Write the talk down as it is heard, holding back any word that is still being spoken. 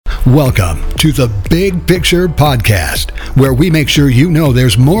Welcome to the Big Picture Podcast, where we make sure you know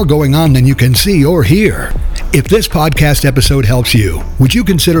there's more going on than you can see or hear. If this podcast episode helps you, would you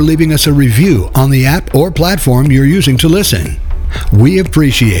consider leaving us a review on the app or platform you're using to listen? We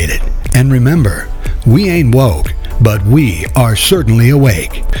appreciate it. And remember, we ain't woke, but we are certainly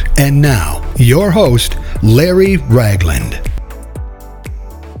awake. And now, your host, Larry Ragland.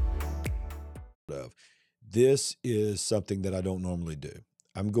 This is something that I don't normally do.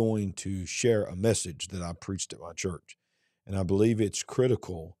 I'm going to share a message that I preached at my church. And I believe it's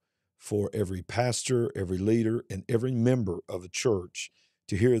critical for every pastor, every leader, and every member of a church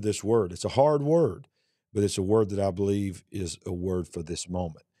to hear this word. It's a hard word, but it's a word that I believe is a word for this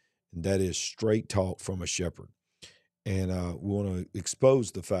moment. And that is straight talk from a shepherd. And we want to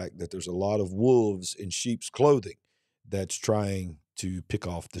expose the fact that there's a lot of wolves in sheep's clothing that's trying to pick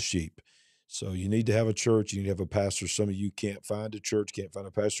off the sheep. So you need to have a church. You need to have a pastor. Some of you can't find a church, can't find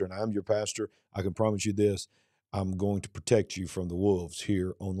a pastor, and I'm your pastor. I can promise you this. I'm going to protect you from the wolves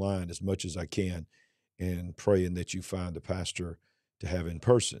here online as much as I can, and praying that you find a pastor to have in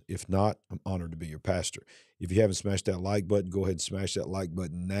person. If not, I'm honored to be your pastor. If you haven't smashed that like button, go ahead and smash that like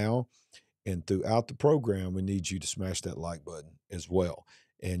button now. And throughout the program, we need you to smash that like button as well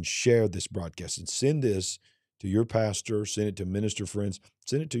and share this broadcast and send this to your pastor, send it to minister friends,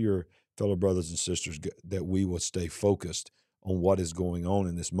 send it to your fellow brothers and sisters, that we will stay focused on what is going on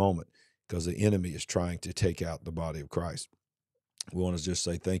in this moment, because the enemy is trying to take out the body of Christ. We want to just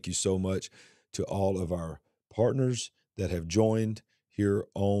say thank you so much to all of our partners that have joined here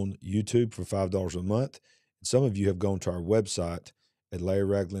on YouTube for $5 a month. And some of you have gone to our website at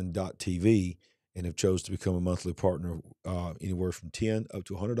larryragland.tv and have chose to become a monthly partner, anywhere from $10 up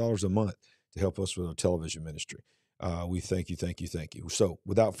to $100 a month to help us with our television ministry. We thank you. So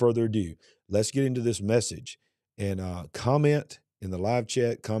without further ado, let's get into this message, and comment in the live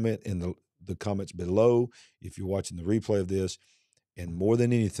chat, comment in the comments below if you're watching the replay of this. And more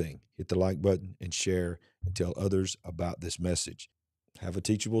than anything, hit the like button and share and tell others about this message. Have a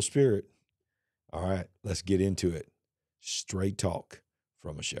teachable spirit. All right, let's get into it. Straight talk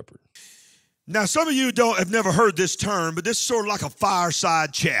from a shepherd. Now, some of you have never heard this term, but this is sort of like a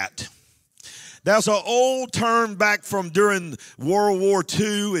fireside chat. That's an old term back from during World War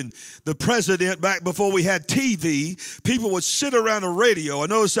II, and the president, back before we had TV, people would sit around a radio. I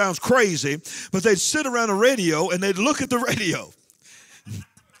know it sounds crazy, but they'd sit around a radio and they'd look at the radio.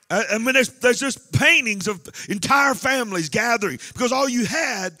 I mean, there's just paintings of entire families gathering, because all you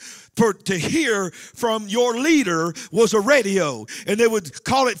had to hear from your leader was a radio. And they would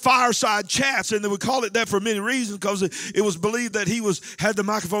call it fireside chats, and they would call it that for many reasons, because it was believed that he had the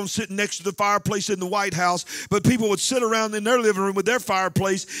microphone sitting next to the fireplace in the White House. But people would sit around in their living room with their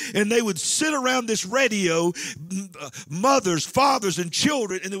fireplace, and they would sit around this radio, mothers, fathers, and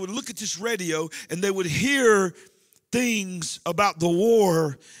children, and they would look at this radio, and they would hear things about the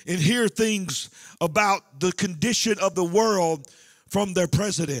war and hear things about the condition of the world from their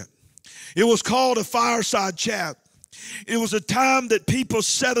president. It was called a fireside chat. It was a time that people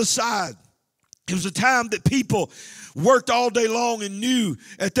set aside. It was a time that people worked all day long and knew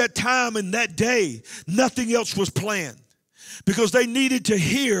at that time and that day nothing else was planned, because they needed to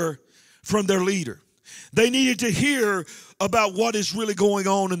hear from their leader. They needed to hear about what is really going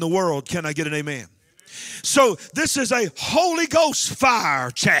on in the world. Can I get an amen? So this is a Holy Ghost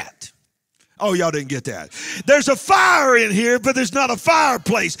fire chat. Oh, y'all didn't get that. There's a fire in here, but there's not a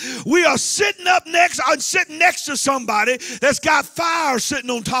fireplace. We are sitting next to somebody that's got fire sitting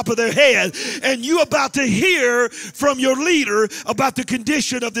on top of their head, and you about to hear from your leader about the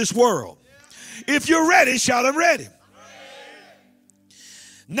condition of this world. If you're ready, shout, I'm ready.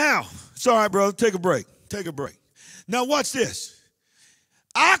 Now, it's all right, brother. Take a break. Now, watch this.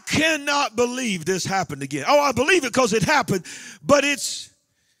 I cannot believe this happened again. Oh, I believe it because it happened, but it's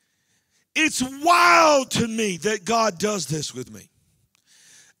wild to me that God does this with me.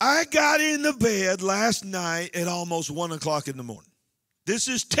 I got in the bed last night at almost 1 o'clock in the morning. This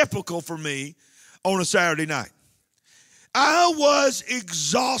is typical for me on a Saturday night. I was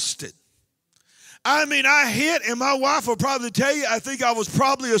exhausted. I mean, I hit, and my wife will probably tell you, I think I was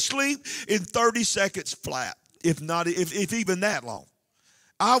probably asleep in 30 seconds flat, if even that long.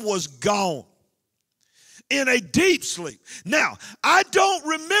 I was gone in a deep sleep. Now, I don't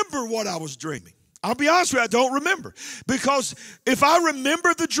remember what I was dreaming. I'll be honest with you, I don't remember. Because if I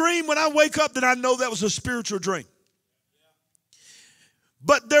remember the dream when I wake up, then I know that was a spiritual dream.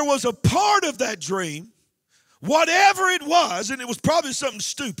 But there was a part of that dream, whatever it was, and it was probably something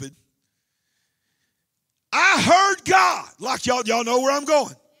stupid, I heard God, like y'all know where I'm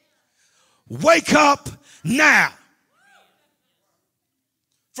going. Wake up now.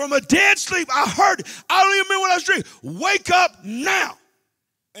 From a dead sleep, I heard it. I don't even remember what I was dreaming. Wake up now.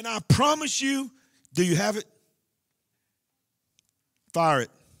 And I promise you, do you have it? Fire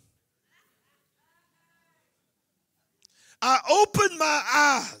it. I opened my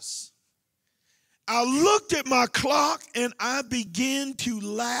eyes. I looked at my clock and I began to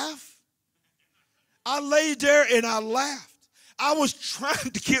laugh. I laid there and I laughed. I was trying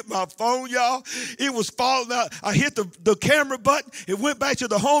to get my phone, y'all. It was falling out. I hit the camera button. It went back to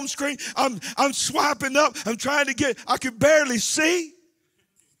the home screen. I'm swiping up. I'm trying to get, I could barely see.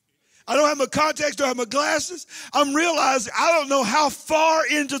 I don't have my contacts, don't have my glasses. I'm realizing I don't know how far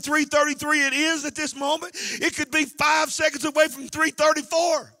into 3:33 it is at this moment. It could be 5 seconds away from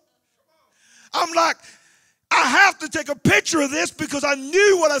 3:34. I'm like, I have to take a picture of this because I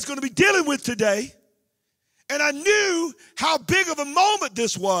knew what I was going to be dealing with today. And I knew how big of a moment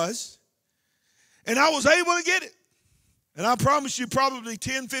this was. And I was able to get it. And I promise you, probably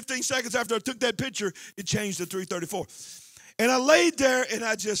 10, 15 seconds after I took that picture, it changed to 3:34. And I laid there and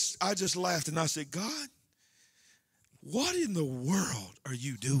I just laughed and I said, God, what in the world are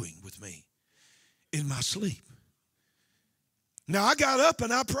you doing with me in my sleep? Now I got up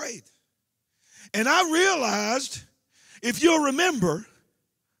and I prayed. And I realized, if you'll remember,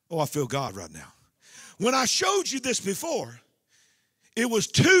 oh, I feel God right now. When I showed you this before, it was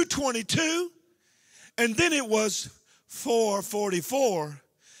 2:22, and then it was 4:44,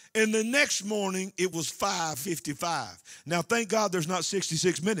 and the next morning it was 5:55. Now, thank God there's not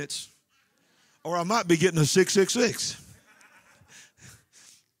 66 minutes, or I might be getting a 666.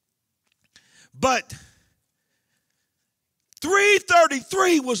 But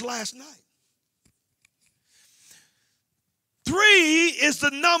 3:33 was last night. 3 is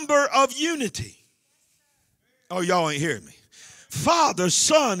the number of unity. Oh, y'all ain't hearing me. Father,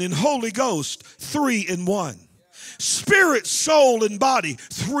 Son, and Holy Ghost, 3 in 1. Spirit, soul, and body,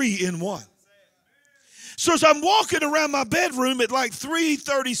 3 in 1. So as I'm walking around my bedroom at like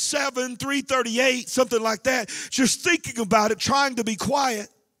 3:37, 3:38, something like that, just thinking about it, trying to be quiet,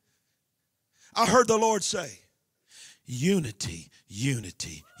 I heard the Lord say, unity,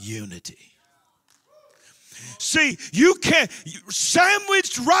 unity, unity. See, you can't,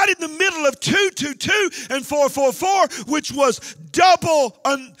 sandwiched right in the middle of 222 and 444, which was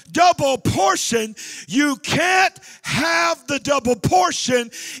double portion, you can't have the double portion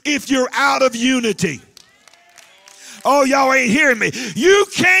if you're out of unity. Oh, y'all ain't hearing me. You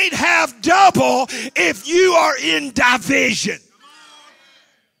can't have double if you are in division.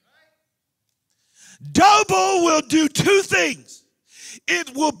 Double will do two things.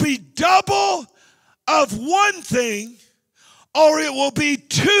 It will be double of one thing, or it will be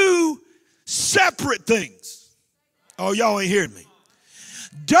two separate things. Oh, y'all ain't hearing me.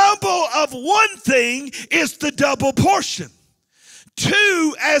 Double of one thing is the double portion.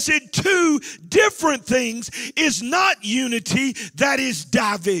 Two, as in two different things, is not unity, that is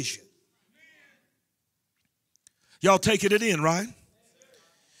division. Y'all taking it in, right?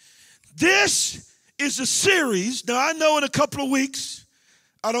 This is a series. Now, I know in a couple of weeks,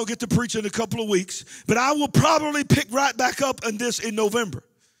 I don't get to preach in a couple of weeks, but I will probably pick right back up on this in November.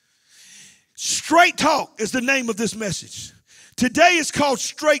 Straight Talk is the name of this message. Today is called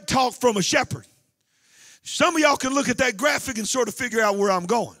Straight Talk from a Shepherd. Some of y'all can look at that graphic and sort of figure out where I'm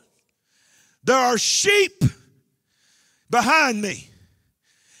going. There are sheep behind me,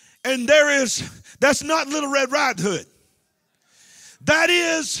 and that's not Little Red Riding Hood. That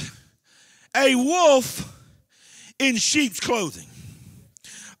is a wolf in sheep's clothing.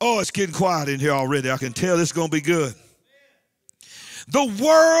 Oh, it's getting quiet in here already. I can tell this is going to be good. The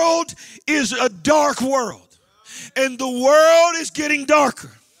world is a dark world, and the world is getting darker.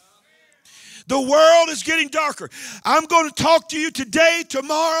 The world is getting darker. I'm going to talk to you today,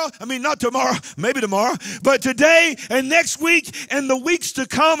 tomorrow. I mean, not tomorrow, maybe tomorrow, but today and next week and the weeks to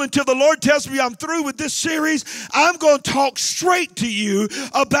come until the Lord tells me I'm through with this series. I'm going to talk straight to you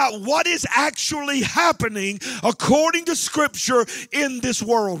about what is actually happening according to Scripture in this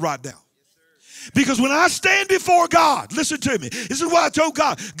world right now. Because when I stand before God, listen to me. This is what I told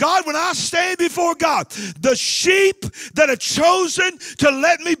God. God, when I stand before God, the sheep that are chosen to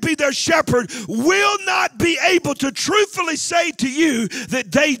let me be their shepherd will not be able to truthfully say to you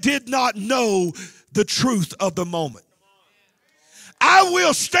that they did not know the truth of the moment. I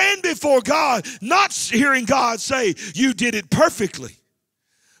will stand before God, not hearing God say, you did it perfectly,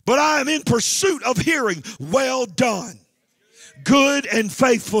 but I am in pursuit of hearing, well done, good and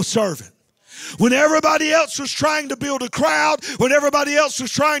faithful servant. When everybody else was trying to build a crowd, when everybody else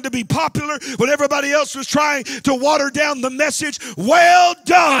was trying to be popular, when everybody else was trying to water down the message, well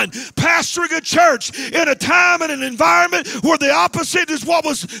done, pastoring a church in a time and an environment where the opposite is what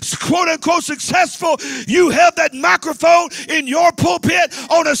was quote-unquote successful. You held that microphone in your pulpit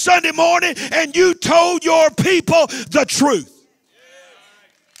on a Sunday morning and you told your people the truth.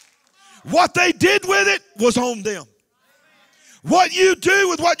 What they did with it was on them. What you do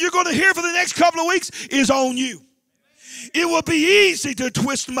with what you're going to hear for the next couple of weeks is on you. It will be easy to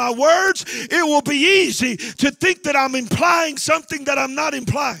twist my words. It will be easy to think that I'm implying something that I'm not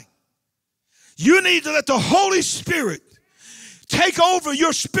implying. You need to let the Holy Spirit take over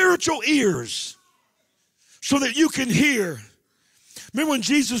your spiritual ears so that you can hear. Remember when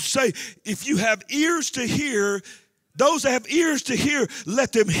Jesus said, if you have ears to hear, those that have ears to hear,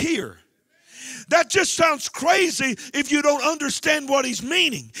 let them hear. That just sounds crazy if you don't understand what he's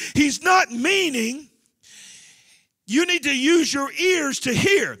meaning. He's not meaning you need to use your ears to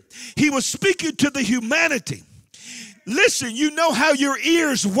hear. He was speaking to the humanity. Listen, you know how your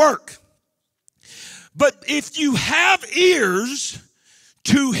ears work. But if you have ears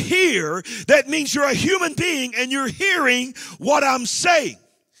to hear, that means you're a human being and you're hearing what I'm saying.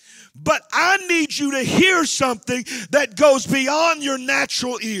 But I need you to hear something that goes beyond your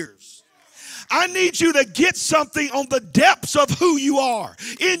natural ears. I need you to get something on the depths of who you are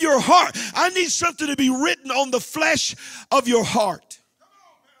in your heart. I need something to be written on the flesh of your heart.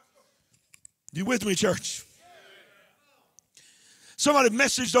 You with me, church? Somebody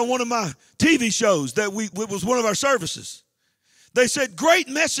messaged on one of my TV shows that it was one of our services. They said, great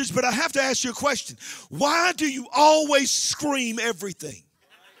message, but I have to ask you a question. Why do you always scream everything?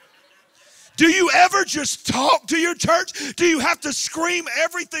 Do you ever just talk to your church? Do you have to scream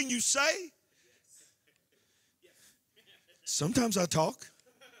everything you say? Sometimes I talk.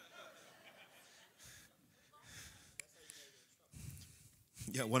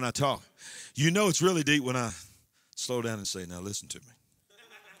 Yeah, when I talk. You know it's really deep when I slow down and say, now listen to me.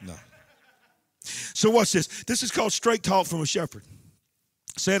 No. So watch this. This is called straight talk from a shepherd.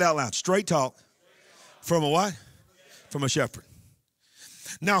 Say it out loud. Straight talk from a what? From a shepherd.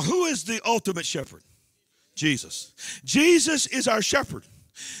 Now, who is the ultimate shepherd? Jesus. Jesus is our shepherd.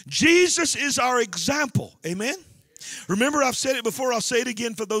 Jesus is our example. Amen? Remember, I've said it before. I'll say it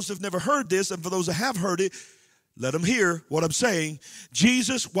again for those who have never heard this, and for those that have heard it, let them hear what I'm saying.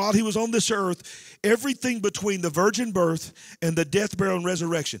 Jesus, while he was on this earth, everything between the virgin birth and the death, burial, and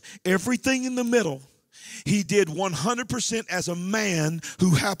resurrection, everything in the middle, he did 100% as a man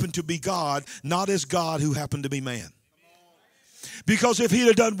who happened to be God, not as God who happened to be man. Because if he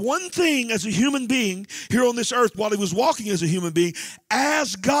had done one thing as a human being here on this earth while he was walking as a human being,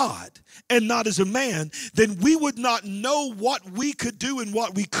 as God and not as a man, then we would not know what we could do and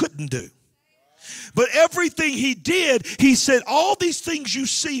what we couldn't do. But everything he did, he said, all these things you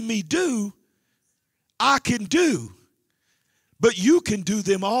see me do, I can do, but you can do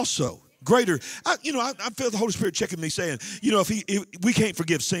them also. Greater. I feel the Holy Spirit checking me saying, if we can't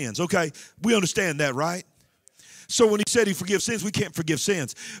forgive sins, okay? We understand that, right? So when he said he forgives sins, we can't forgive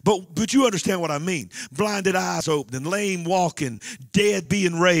sins. But you understand what I mean. Blinded eyes opening, lame walking, dead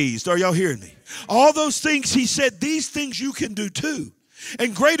being raised. Are y'all hearing me? All those things, he said, these things you can do too.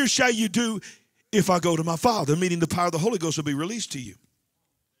 And greater shall you do if I go to my Father, meaning the power of the Holy Ghost will be released to you.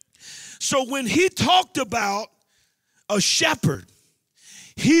 So when he talked about a shepherd,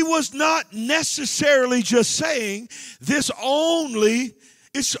 he was not necessarily just saying this ultimately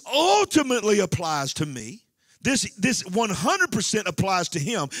applies to me. This 100% applies to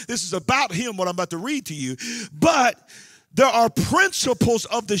him. This is about him, what I'm about to read to you. But there are principles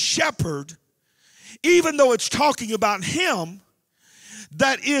of the shepherd, even though it's talking about him,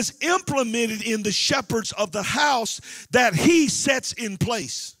 that is implemented in the shepherds of the house that he sets in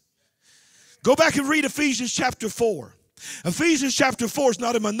place. Go back and read Ephesians chapter 4. Ephesians chapter 4 is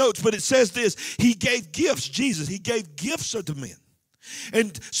not in my notes, but it says this. He gave gifts, Jesus. He gave gifts unto men.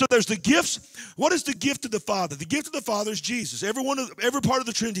 And so there's the gifts. What is the gift of the Father? The gift of the Father is Jesus. Every part of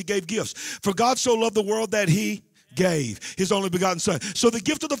the Trinity gave gifts. For God so loved the world that he gave his only begotten Son. So the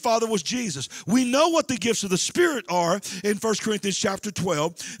gift of the Father was Jesus. We know what the gifts of the Spirit are in 1 Corinthians chapter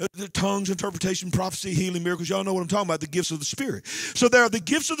 12. The tongues, interpretation, prophecy, healing, miracles. Y'all know what I'm talking about, the gifts of the Spirit. So there are the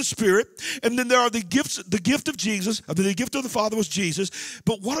gifts of the Spirit, and then there are the gifts, the gift of Jesus. The gift of the Father was Jesus.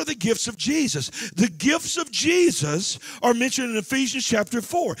 But what are the gifts of Jesus? The gifts of Jesus are mentioned in Ephesians chapter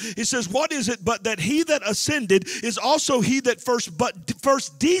 4. It says, what is it but that he that ascended is also he that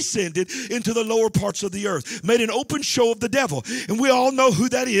first descended into the lower parts of the earth, made an open show of the devil. And we all know who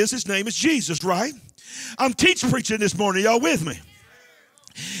that is. His name is Jesus, right? I'm preaching this morning. Y'all with me?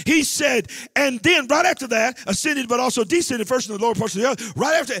 He said, and then right after that, ascended but also descended first in the lower parts of the earth.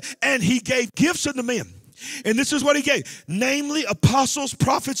 Right after that, and he gave gifts unto men. And this is what he gave, namely apostles,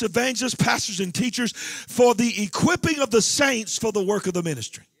 prophets, evangelists, pastors, and teachers for the equipping of the saints for the work of the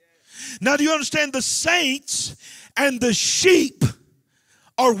ministry. Now, do you understand the saints and the sheep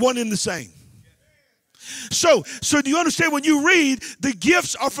are one and the same? So do you understand when you read the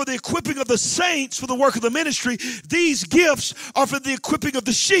gifts are for the equipping of the saints for the work of the ministry, these gifts are for the equipping of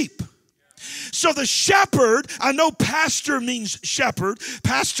the sheep. So the shepherd, I know pastor means shepherd.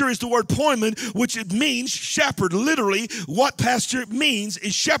 Pastor is the word poimen, which it means shepherd. Literally, what pastor means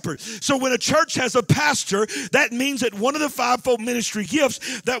is shepherd. So when a church has a pastor, that means that one of the fivefold ministry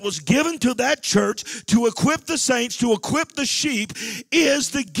gifts that was given to that church to equip the saints, to equip the sheep, is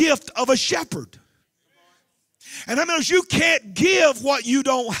the gift of a shepherd. And that means you can't give what you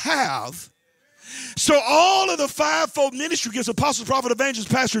don't have. So all of the fivefold ministry gifts, apostle, prophet,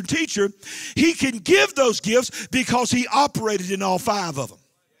 evangelist, pastor, and teacher, he can give those gifts because he operated in all five of them.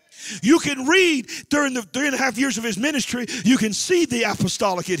 You can read during the 3.5 years of his ministry, you can see the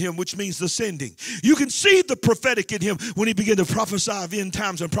apostolic in him, which means the sending. You can see the prophetic in him when he began to prophesy of end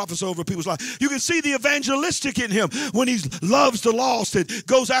times and prophesy over people's lives. You can see the evangelistic in him when he loves the lost and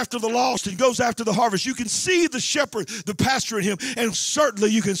goes after the lost and goes after the harvest. You can see the shepherd, the pastor in him, and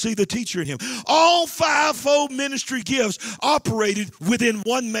certainly you can see the teacher in him. All fivefold ministry gifts operated within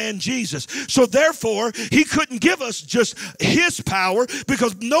one man, Jesus. So therefore, he couldn't give us just his power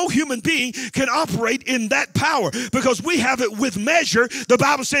because no human being can operate in that power because we have it with measure. The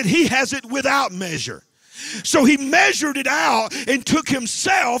Bible said he has it without measure. So he measured it out and took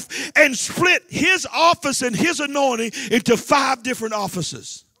himself and split his office and his anointing into 5 different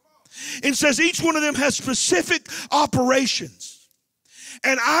offices. And says each one of them has specific operations.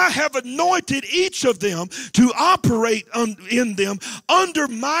 And I have anointed each of them to operate in them under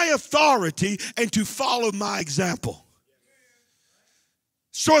my authority and to follow my example.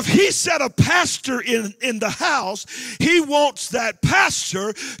 So if he set a pastor in the house, he wants that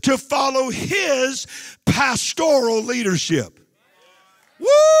pastor to follow his pastoral leadership. Woo!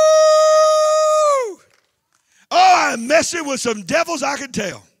 Oh, I'm messing with some devils, I can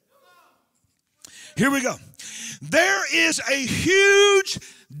tell. Here we go. There is a huge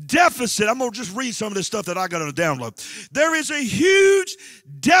deficit. I'm going to just read some of this stuff that I got on a download. There is a huge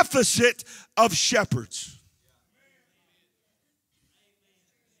deficit of shepherds.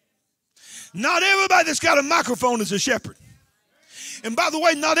 Not everybody that's got a microphone is a shepherd. And by the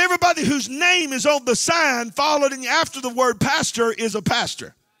way, not everybody whose name is on the sign following after the word pastor is a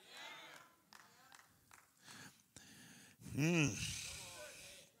pastor.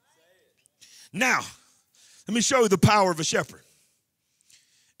 Now, let me show you the power of a shepherd.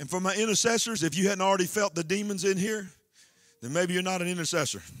 And for my intercessors, if you hadn't already felt the demons in here, then maybe you're not an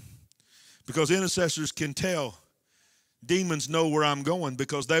intercessor. Because intercessors can tell. Demons know where I'm going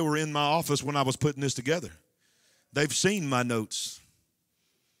because they were in my office when I was putting this together. They've seen my notes.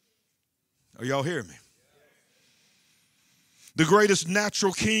 Are y'all hearing me? The greatest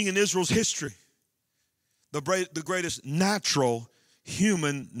natural king in Israel's history, the greatest natural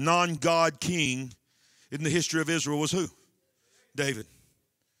human non-God king in the history of Israel was who? David.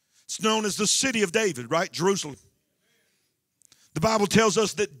 It's known as the city of David, right? Jerusalem. The Bible tells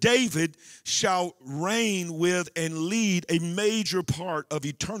us that David shall reign with and lead a major part of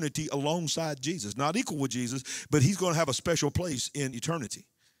eternity alongside Jesus. Not equal with Jesus, but he's going to have a special place in eternity.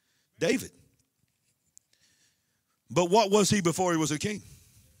 David. But what was he before he was a king?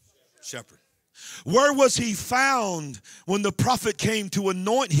 Shepherd. Where was he found when the prophet came to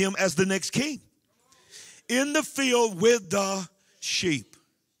anoint him as the next king? In the field with the sheep.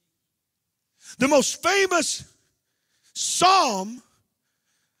 The most famous psalm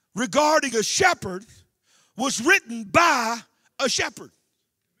regarding a shepherd was written by a shepherd.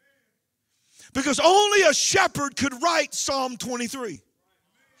 Because only a shepherd could write Psalm 23.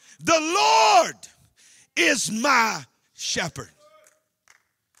 The Lord is my shepherd.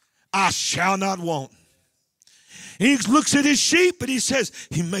 I shall not want. And he looks at his sheep and he says,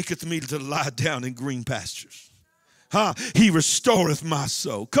 he maketh me to lie down in green pastures. He restoreth my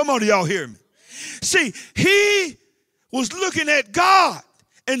soul. Come on, y'all hear me? See, he was looking at God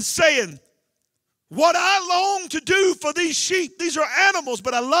and saying, what I long to do for these sheep, these are animals,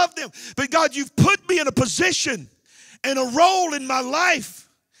 but I love them. But God, you've put me in a position and a role in my life,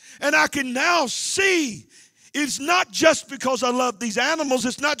 and I can now see it's not just because I love these animals.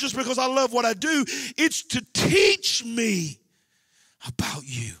 It's not just because I love what I do. It's to teach me about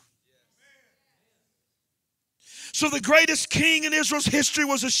you. So the greatest king in Israel's history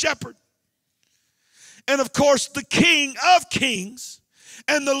was a shepherd. And of course, the King of Kings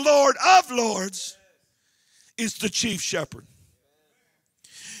and the Lord of lords is the chief shepherd.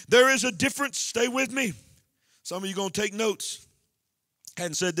 There is a difference. Stay with me. Some of you are going to take notes.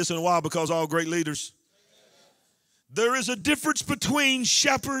 Hadn't said this in a while because all great leaders. There is a difference between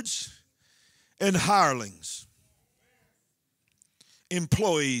shepherds and hirelings,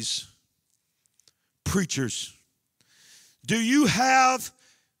 employees, preachers. Do you have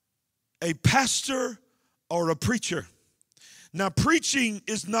a pastor or a preacher? Now, preaching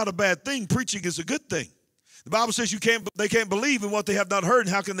is not a bad thing. Preaching is a good thing. The Bible says they can't believe in what they have not heard, and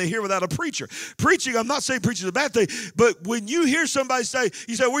how can they hear without a preacher? Preaching, I'm not saying preaching is a bad thing, but when you hear somebody say,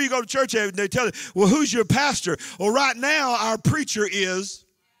 you say, where you go to church at? And they tell you, well, who's your pastor? Well, right now, our preacher is.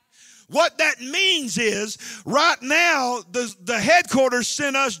 What that means is, right now, the headquarters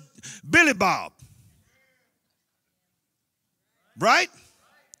sent us Billy Bob. Right?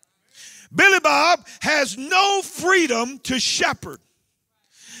 Billy Bob has no freedom to shepherd.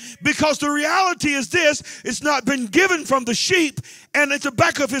 Because the reality is this, it's not been given from the sheep, and at the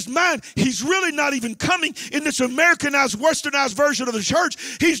back of his mind, he's really not even coming in this Americanized, westernized version of the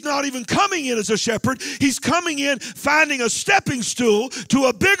church. He's not even coming in as a shepherd. He's coming in finding a stepping stool to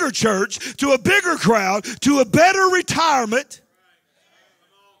a bigger church, to a bigger crowd, to a better retirement.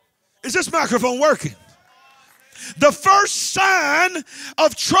 Is this microphone working? The first sign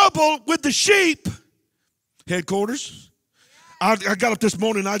of trouble with the sheep, headquarters. I got up this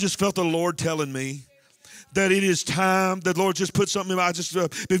morning and I just felt the Lord telling me that it is time. The Lord just put something in me. I just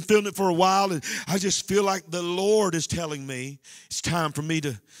been feeling it for a while, and I just feel like the Lord is telling me it's time for me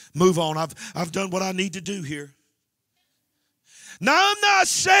to move on. I've done what I need to do here. Now, I'm not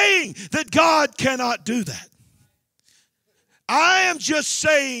saying that God cannot do that. I am just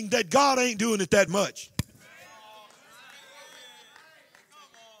saying that God ain't doing it that much.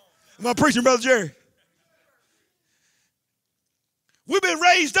 Am I preaching, Brother Jerry? We've been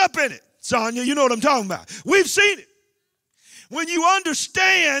raised up in it, Sonia. You know what I'm talking about. We've seen it. When you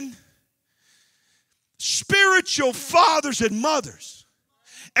understand spiritual fathers and mothers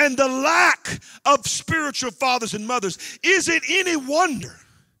and the lack of spiritual fathers and mothers, is it any wonder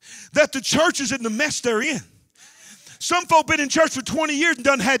that the church is in the mess they're in? Some folk been in church for 20 years and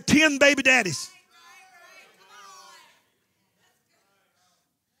done had 10 baby daddies.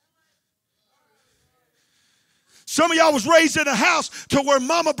 Some of y'all was raised in a house to where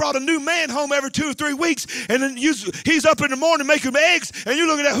mama brought a new man home every 2 or 3 weeks, and then he's up in the morning making eggs, and you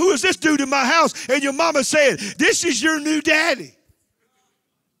look at that, who is this dude in my house? And your mama said, this is your new daddy.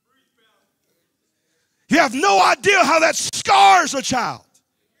 You have no idea how that scars a child.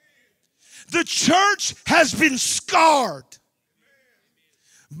 The church has been scarred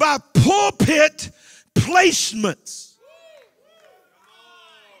by pulpit placements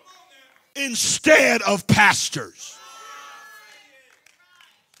instead of pastors.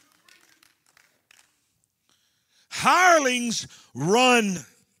 Hirelings run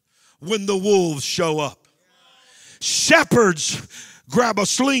when the wolves show up. Shepherds grab a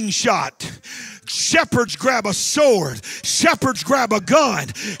slingshot. Shepherds grab a sword. Shepherds grab a gun.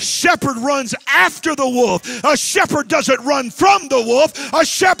 Shepherd runs after the wolf. A shepherd doesn't run from the wolf. A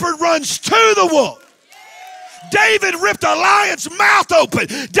shepherd runs to the wolf. David ripped a lion's mouth open.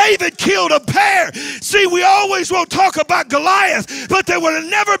 David killed a bear. See, we always won't talk about Goliath, but there would have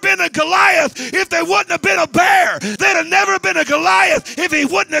never been a Goliath if there wouldn't have been a bear. There'd have never been a Goliath if he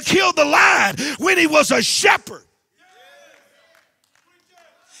wouldn't have killed the lion when he was a shepherd.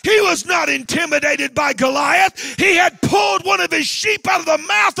 He was not intimidated by Goliath. He had pulled one of his sheep out of the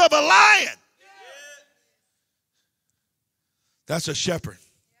mouth of a lion. That's a shepherd.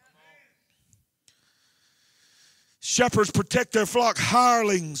 Shepherds protect their flock.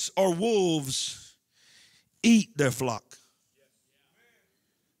 Hirelings or wolves eat their flock.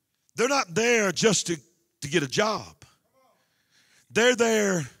 They're not there just to get a job. They're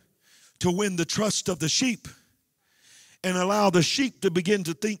there to win the trust of the sheep and allow the sheep to begin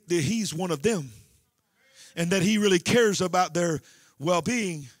to think that he's one of them and that he really cares about their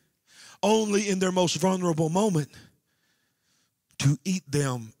well-being, only in their most vulnerable moment to eat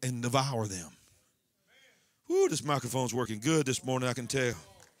them and devour them. Ooh, this microphone's working good this morning, I can tell.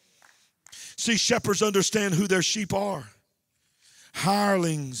 See, shepherds understand who their sheep are.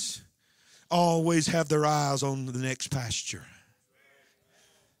 Hirelings always have their eyes on the next pasture.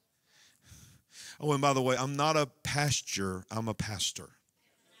 Oh, and by the way, I'm not a pasture, I'm a pastor.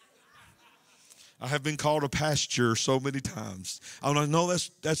 I have been called a pasture so many times. I know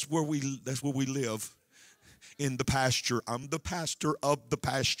that's where we live, in the pasture. I'm the pastor of the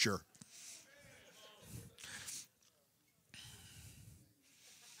pasture.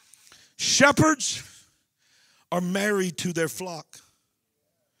 Shepherds are married to their flock.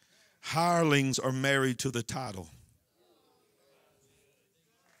 Hirelings are married to the title.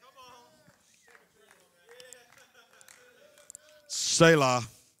 Selah.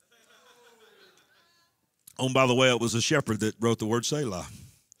 Oh, by the way, it was a shepherd that wrote the word Selah.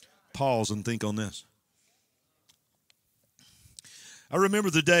 Pause and think on this. I remember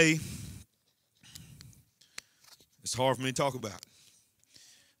the day, it's hard for me to talk about,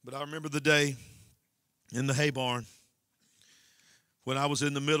 but I remember the day in the hay barn when I was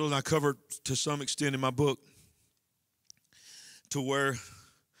in the middle, and I covered to some extent in my book, to where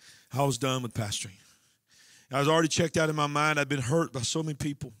I was done with pastoring. I was already checked out in my mind. I'd been hurt by so many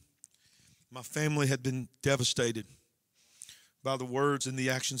people. My family had been devastated by the words and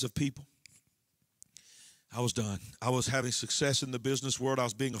the actions of people. I was done. I was having success in the business world. I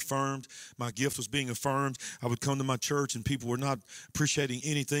was being affirmed. My gift was being affirmed. I would come to my church and people were not appreciating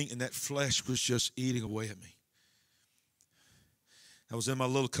anything, and that flesh was just eating away at me. I was in my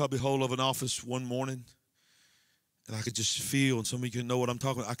little cubby hole of an office one morning, and I could just feel, and some of you can know what I'm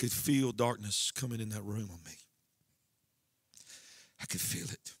talking about, I could feel darkness coming in that room on me. I could feel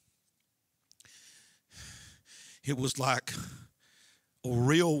it. It was like a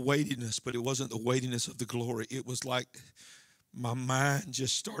real weightiness, but it wasn't the weightiness of the glory. It was like my mind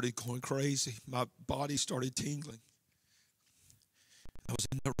just started going crazy. My body started tingling. I was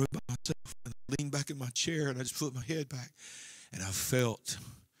in that room by myself, and I leaned back in my chair, and I just put my head back, and I felt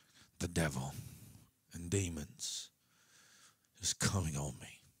the devil and demons just coming on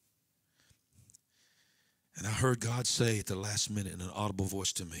me. And I heard God say at the last minute in an audible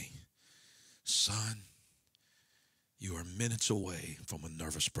voice to me, son, you are minutes away from a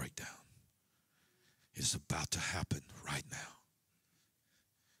nervous breakdown. It's about to happen right now.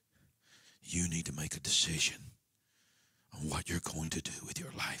 You need to make a decision on what you're going to do with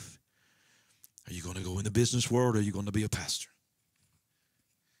your life. Are you going to go in the business world, or are you going to be a pastor?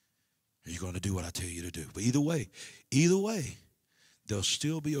 Are you going to do what I tell you to do? But either way, there'll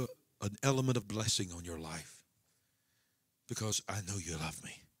still be an element of blessing on your life, because I know you love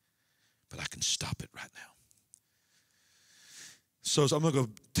me, but I can stop it right now. So I'm not going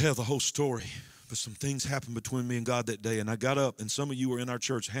to tell the whole story, but some things happened between me and God that day, and I got up, and some of you were in our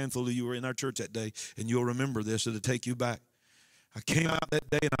church, a handful of you were in our church that day, and you'll remember this, it'll take you back. I came out that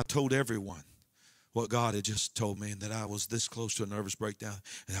day, and I told everyone what God had just told me, and that I was this close to a nervous breakdown,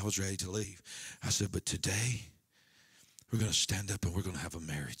 and I was ready to leave. I said, but today, we're going to stand up, and we're going to have a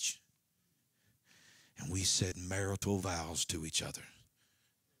marriage. And we said marital vows to each other.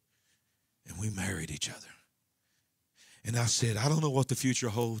 And we married each other. And I said, I don't know what the future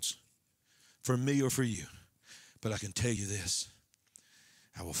holds for me or for you, but I can tell you this.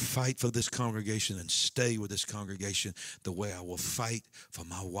 I will fight for this congregation and stay with this congregation the way I will fight for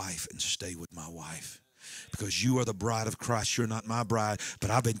my wife and stay with my wife. Because you are the bride of Christ. You're not my bride, but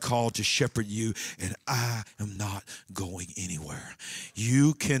I've been called to shepherd you, and I am not going anywhere.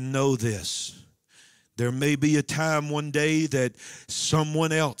 You can know this. There may be a time one day that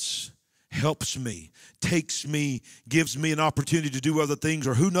someone else helps me, takes me, gives me an opportunity to do other things,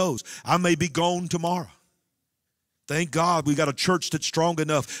 or who knows, I may be gone tomorrow. Thank God we got a church that's strong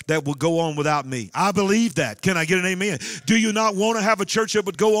enough that will go on without me. I believe that. Can I get an amen? Do you not want to have a church that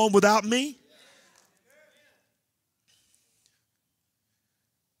would go on without me?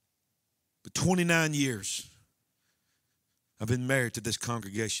 But 29 years I've been married to this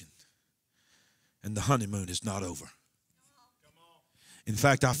congregation, and the honeymoon is not over. In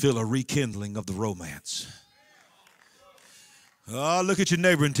fact, I feel a rekindling of the romance. Oh, look at your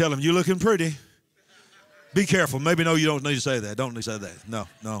neighbor and tell him, you're looking pretty. Be careful. Maybe no, you don't need to say that. Don't need to say that.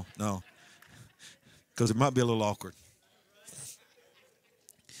 No. Because it might be a little awkward.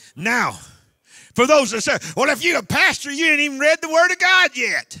 Now, for those that say, well, if you're a pastor, you ain't even read the Word of God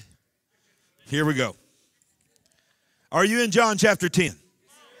yet. Here we go. Are you in John chapter 10?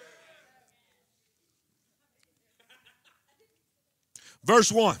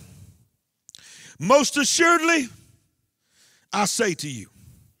 Verse 1. Most assuredly, I say to you,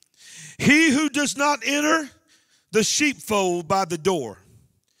 he who does not enter the sheepfold by the door,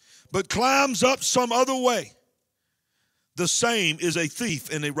 but climbs up some other way, the same is a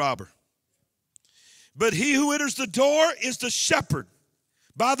thief and a robber. But he who enters the door is the shepherd.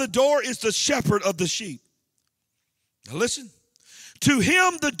 By the door is the shepherd of the sheep. Now listen. To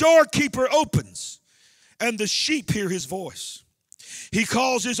him the doorkeeper opens, and the sheep hear his voice. He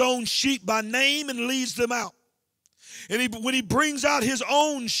calls his own sheep by name and leads them out. And when he brings out his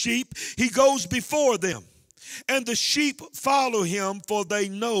own sheep, he goes before them. And the sheep follow him, for they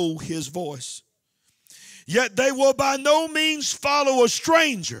know his voice. Yet they will by no means follow a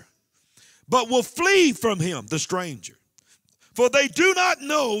stranger, but will flee from him, the stranger. for they do not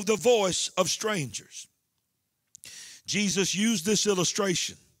know the voice of strangers. Jesus used this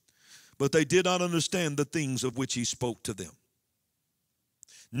illustration, but they did not understand the things of which he spoke to them.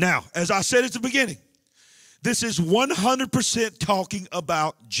 Now, as I said at the beginning, this is 100% talking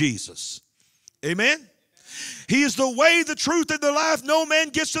about Jesus. Amen? He is the way, the truth, and the life. No man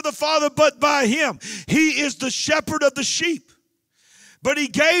gets to the Father but by him. He is the shepherd of the sheep. But he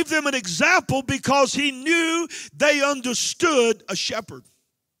gave them an example because he knew they understood a shepherd.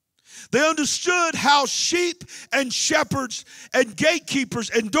 They understood how sheep and shepherds and gatekeepers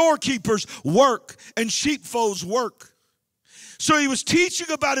and doorkeepers work and sheepfolds work. So he was teaching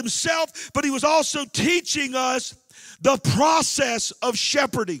about himself, but he was also teaching us the process of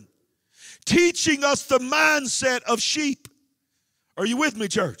shepherding, teaching us the mindset of sheep. Are you with me,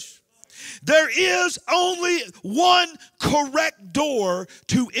 church? There is only one correct door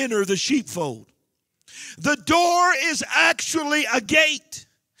to enter the sheepfold. The door is actually a gate.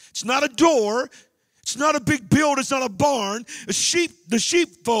 It's not a door. It's not a big building. It's not a barn. The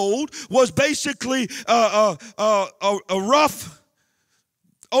sheepfold was basically a rough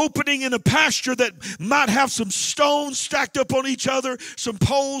opening in a pasture that might have some stones stacked up on each other, some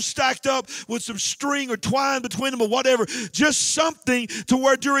poles stacked up with some string or twine between them or whatever. Just something to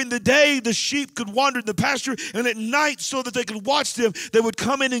where during the day the sheep could wander in the pasture, and at night so that they could watch them, they would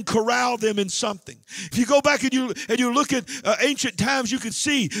come in and corral them in something. If you go back and you look at ancient times, you can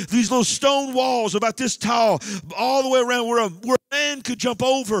see these little stone walls about this tall all the way around where a man could jump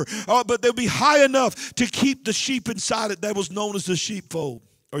over, but they'd be high enough to keep the sheep inside it. That was known as the sheepfold.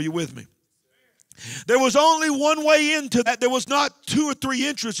 Are you with me? There was only one way into that. There was not 2 or 3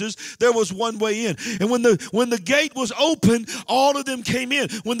 entrances. There was one way in. And when the gate was open, all of them came in.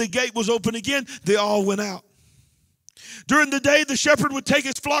 When the gate was open again, they all went out. During the day, the shepherd would take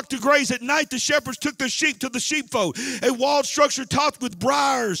his flock to graze. At night, the shepherds took their sheep to the sheepfold, a walled structure topped with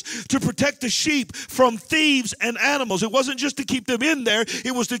briars to protect the sheep from thieves and animals. It wasn't just to keep them in there.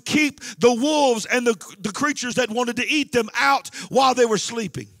 It was to keep the wolves and the creatures that wanted to eat them out while they were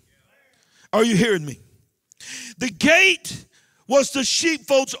sleeping. Are you hearing me? The gate was the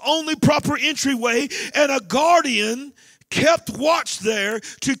sheepfold's only proper entryway, and a guardian kept watch there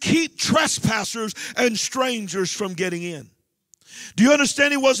to keep trespassers and strangers from getting in. Do you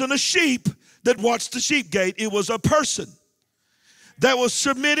understand? It wasn't a sheep that watched the sheep gate. It was a person that was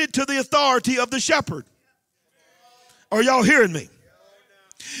submitted to the authority of the shepherd. Are y'all hearing me?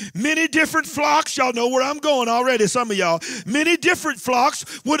 Many different flocks, y'all know where I'm going already, some of y'all. Many different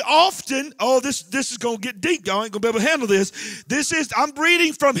flocks would often, this is going to get deep, y'all ain't going to be able to handle this. I'm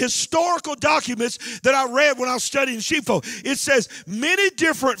reading from historical documents that I read when I was studying sheepfold. It says many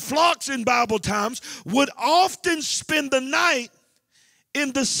different flocks in Bible times would often spend the night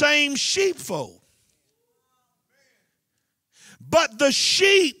in the same sheepfold. But the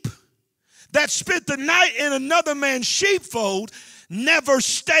sheep that spent the night in another man's sheepfold never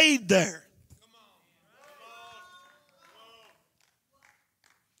stayed there.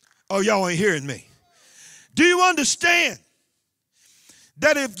 Oh, y'all ain't hearing me. Do you understand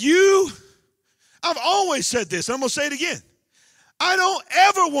that I've always said this, I'm going to say it again. I don't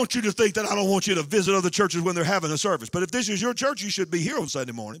ever want you to think that I don't want you to visit other churches when they're having a service. But if this is your church, you should be here on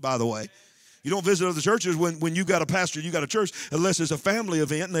Sunday morning, by the way. You don't visit other churches when you got a pastor, you got a church, unless it's a family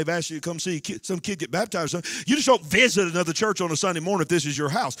event and they've asked you to come see some kid get baptized. You just don't visit another church on a Sunday morning if this is your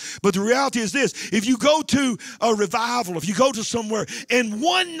house. But the reality is this: if you go to a revival, if you go to somewhere, and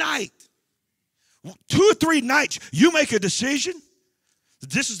one night, 2 or 3 nights, you make a decision,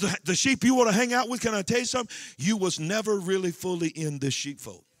 this is the sheep you want to hang out with, can I tell you something? You was never really fully in this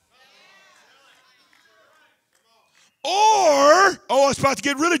sheepfold. Or, it's about to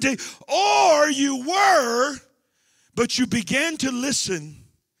get really deep, or you were, but you began to listen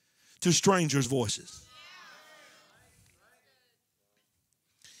to strangers' voices.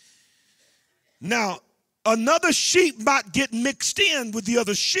 Now, another sheep might get mixed in with the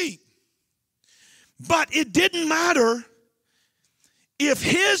other sheep, but it didn't matter if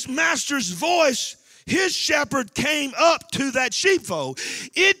his master's voice, his shepherd, came up to that sheepfold.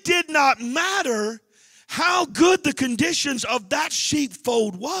 It did not matter how good the conditions of that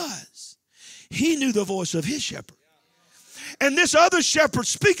sheepfold was. He knew the voice of his shepherd. And this other shepherd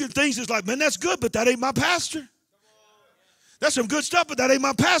speaking things is like, man, that's good, but that ain't my pastor. That's some good stuff, but that ain't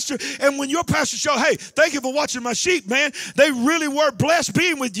my pastor. And when your pastor show, hey, thank you for watching my sheep, man. They really were blessed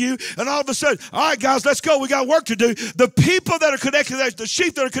being with you. And all of a sudden, all right, guys, let's go. We got work to do. The people that are connected to that, the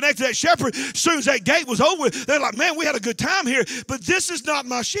sheep that are connected to that shepherd, as soon as that gate was over, they're like, man, we had a good time here, but this is not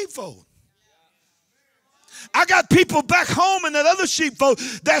my sheepfold. I got people back home in that other sheepfold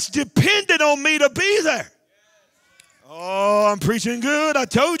that's dependent on me to be there. Oh, I'm preaching good. I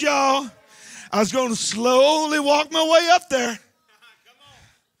told y'all I was going to slowly walk my way up there.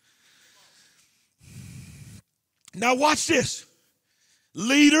 Now watch this.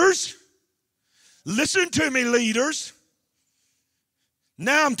 Leaders, listen to me, leaders.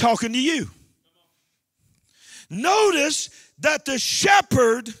 Now I'm talking to you. Notice that the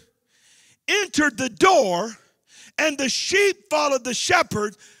shepherd entered the door and the sheep followed the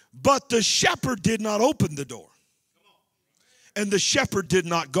shepherd, but the shepherd did not open the door. And the shepherd did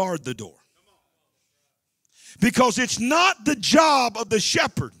not guard the door. Because it's not the job of the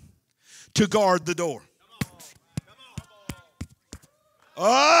shepherd to guard the door.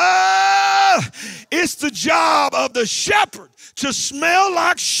 It's the job of the shepherd to smell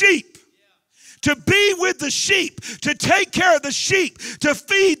like sheep, to be with the sheep, to take care of the sheep, to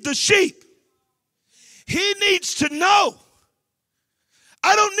feed the sheep. He needs to know.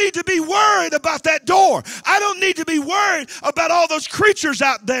 I don't need to be worried about that door. I don't need to be worried about all those creatures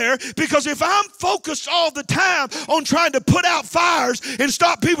out there, because if I'm focused all the time on trying to put out fires and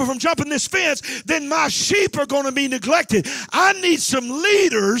stop people from jumping this fence, then my sheep are going to be neglected. I need some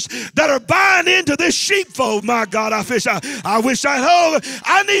leaders that are buying into this sheepfold. My God, I wish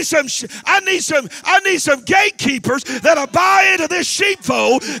I need some gatekeepers that are buying into this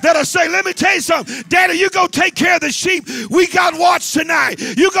sheepfold, that are saying, let me tell you something, Daddy, you go take care of the sheep. We got watch tonight.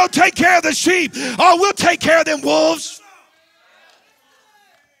 You go take care of the sheep. Oh, we'll take care of them wolves.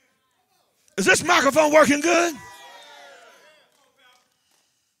 Is this microphone working good?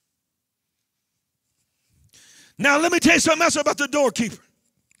 Now let me tell you something else about the doorkeeper.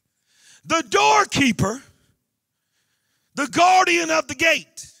 The doorkeeper, the guardian of the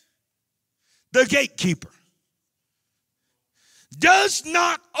gate, the gatekeeper, does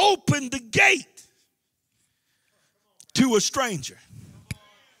not open the gate to a stranger.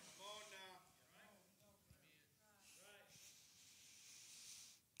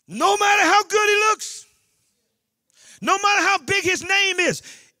 No matter how good he looks, no matter how big his name is,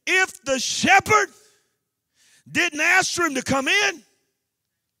 if the shepherd didn't ask for him to come in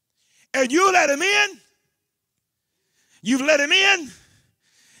and you let him in, you've let him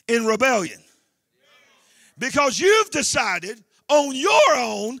in rebellion. Because you've decided on your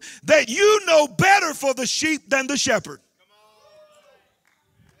own that you know better for the sheep than the shepherd.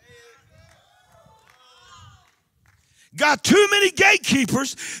 Got too many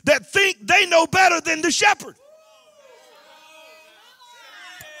gatekeepers that think they know better than the shepherd.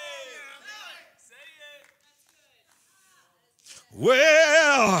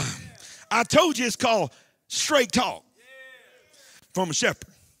 Well, I told you it's called straight talk from a shepherd.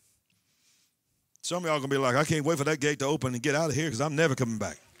 Some of y'all are going to be like, I can't wait for that gate to open and get out of here because I'm never coming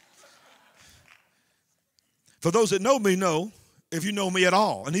back. For those that know me know, if you know me at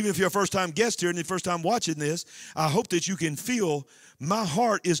all, and even if you're a first-time guest here and you're first time watching this, I hope that you can feel my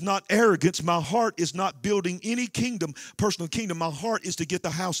heart is not arrogance. My heart is not building any kingdom, personal kingdom. My heart is to get the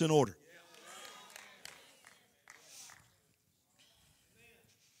house in order.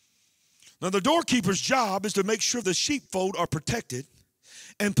 Now, the doorkeeper's job is to make sure the sheepfold are protected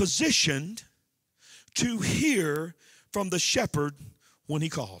and positioned to hear from the shepherd when he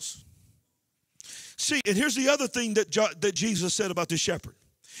calls. See, and here's the other thing that Jesus said about the shepherd.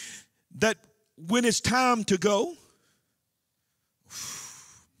 That when it's time to go,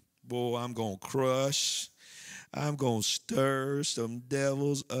 boy, I'm going to crush. I'm going to stir some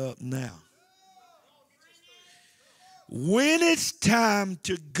devils up now. When it's time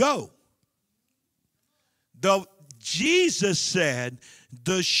to go, Jesus said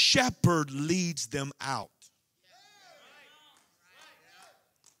the shepherd leads them out.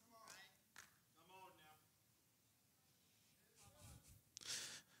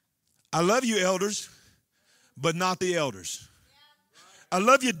 I love you, elders, but not the elders. I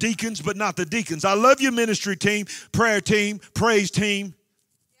love you, deacons, but not the deacons. I love you, ministry team, prayer team, praise team.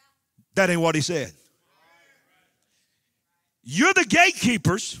 That ain't what he said. You're the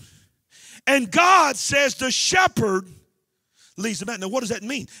gatekeepers, and God says the shepherd leads them out. Now, what does that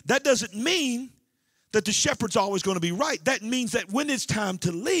mean? That doesn't mean that the shepherd's always going to be right. That means that when it's time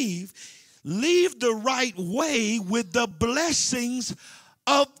to leave the right way with the blessings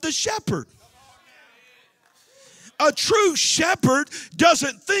of the shepherd. A true shepherd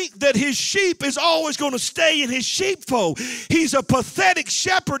doesn't think that his sheep is always going to stay in his sheepfold. He's a pathetic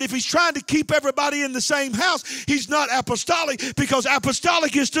shepherd if he's trying to keep everybody in the same house. He's not apostolic, because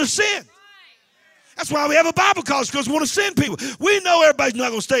apostolic is to sin. That's why we have a Bible college, because we want to send people. We know everybody's not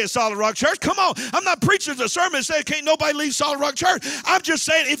going to stay at Solid Rock Church. Come on. I'm not preaching a sermon saying can't nobody leave Solid Rock Church. I'm just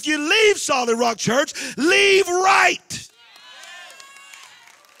saying if you leave Solid Rock Church, leave right.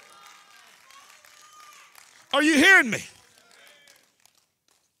 Are you hearing me?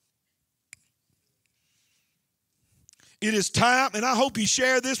 It is time, and I hope you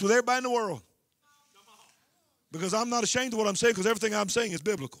share this with everybody in the world. Because I'm not ashamed of what I'm saying, because everything I'm saying is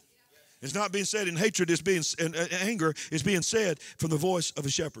biblical. It's not being said in hatred, it's being in anger, it's being said from the voice of a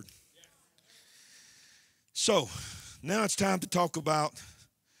shepherd. So, now it's time to talk about,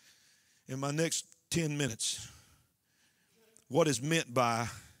 in my next 10 minutes, what is meant by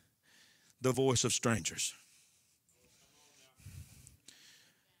the voice of strangers.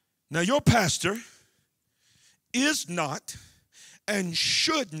 Now, your pastor is not and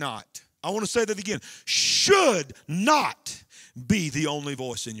should not, I want to say that again, should not be the only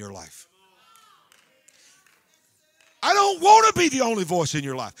voice in your life. I don't want to be the only voice in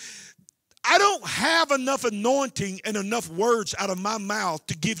your life. I don't have enough anointing and enough words out of my mouth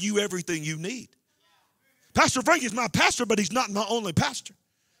to give you everything you need. Pastor Frank is my pastor, but he's not my only pastor.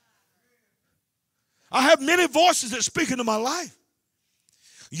 I have many voices that speak into my life.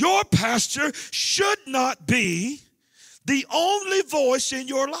 Your pastor should not be the only voice in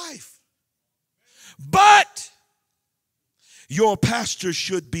your life. But your pastor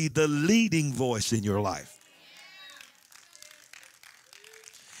should be the leading voice in your life.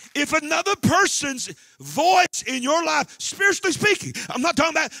 If another person's voice in your life, spiritually speaking, I'm not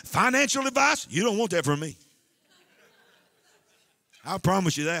talking about financial advice. You don't want that from me. I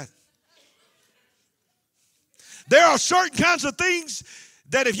promise you that. There are certain kinds of things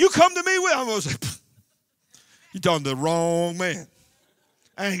that if you come to me with, I'm going to say, you're talking to the wrong man.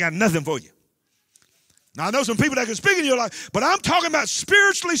 I ain't got nothing for you. Now, I know some people that can speak in your life, but I'm talking about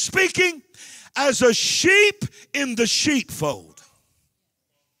spiritually speaking as a sheep in the sheepfold.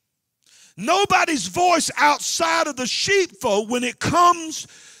 Nobody's voice outside of the sheepfold, when it comes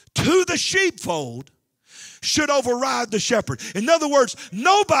to the sheepfold, should override the shepherd. In other words,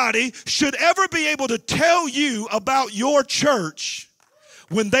 nobody should ever be able to tell you about your church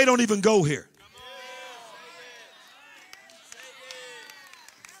when they don't even go here.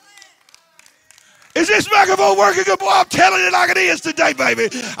 Is this microphone working good? Boy, I'm telling it like it is today, baby.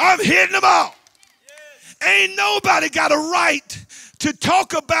 I'm hitting them all. Ain't nobody got a right to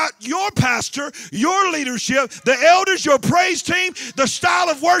talk about your pastor, your leadership, the elders, your praise team, the style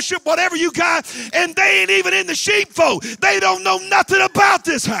of worship, whatever you got, and they ain't even in the sheepfold. They don't know nothing about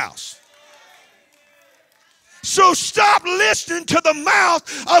this house. So stop listening to the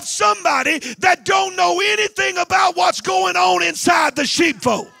mouth of somebody that don't know anything about what's going on inside the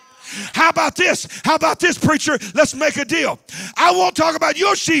sheepfold. How about this? How about this, preacher? Let's make a deal. I won't talk about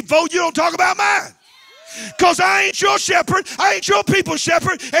your sheepfold. You don't talk about mine. Because I ain't your shepherd, I ain't your people's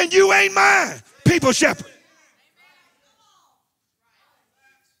shepherd, and you ain't mine people's shepherd.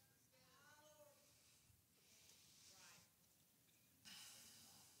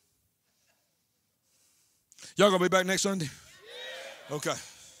 Y'all gonna be back next Sunday? Okay.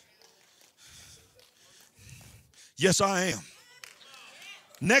 Yes, I am.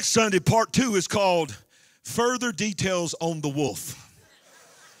 Next Sunday, part 2 is called Further Details on the Wolf.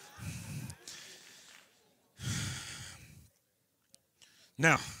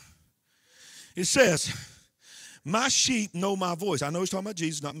 Now, it says, my sheep know my voice. I know he's talking about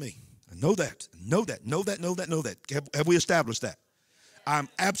Jesus, not me. I know that. Know that. Have we established that? I'm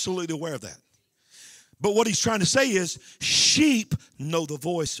absolutely aware of that. But what he's trying to say is, sheep know the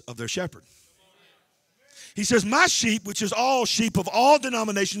voice of their shepherd. He says, my sheep, which is all sheep of all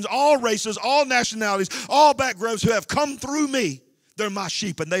denominations, all races, all nationalities, all backgrounds who have come through me, they're my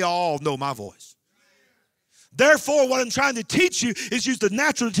sheep, and they all know my voice. Therefore, what I'm trying to teach you is use the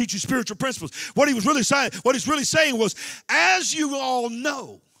natural to teach you spiritual principles. What he's really saying was, as you all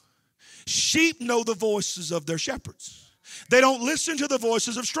know, sheep know the voices of their shepherds. They don't listen to the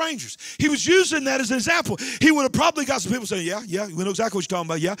voices of strangers. He was using that as an example. He would have probably got some people saying, yeah, we know exactly what you're talking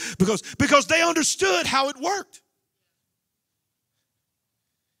about, yeah, because they understood how it worked.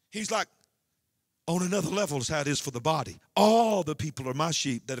 He's like, on another level is how it is for the body. All the people are my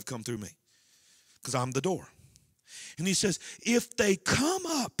sheep that have come through me, because I'm the door. And he says, if they come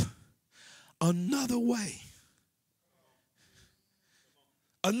up another way,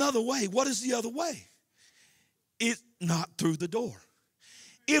 what is the other way? It's not through the door.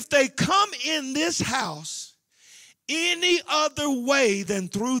 If they come in this house any other way than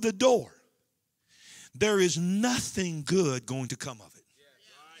through the door, there is nothing good going to come of it.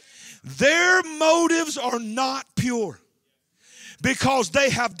 Their motives are not pure because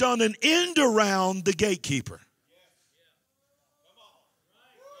they have done an end around the gatekeeper.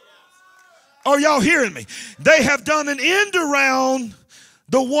 Are y'all hearing me? They have done an end around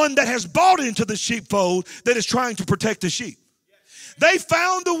the one that has bought into the sheepfold that is trying to protect the sheep. They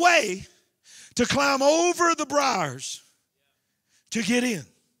found a way to climb over the briars to get in.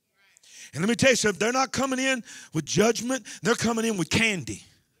 And let me tell you something, they're not coming in with judgment. They're coming in with candy.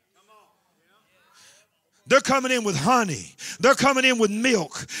 They're coming in with honey. They're coming in with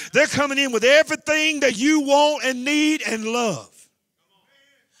milk. They're coming in with everything that you want and need and love.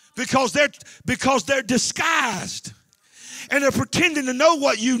 Because they're disguised. And they're pretending to know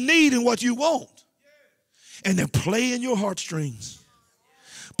what you need and what you want. And they're playing your heartstrings.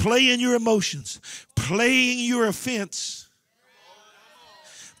 Playing your emotions. Playing your offense.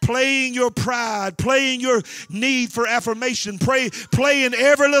 Playing your pride, playing your need for affirmation, playing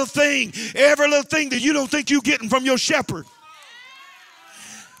every little thing that you don't think you're getting from your shepherd.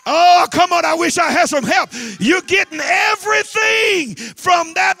 Oh, come on, I wish I had some help. You're getting everything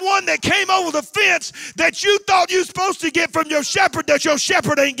from that one that came over the fence that you thought you were supposed to get from your shepherd that your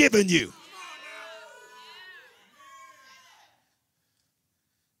shepherd ain't giving you.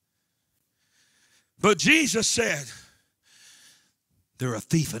 But Jesus said, they're a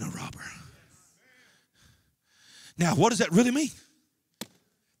thief and a robber. Now, what does that really mean?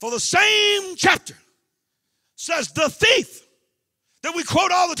 For the same chapter says the thief that we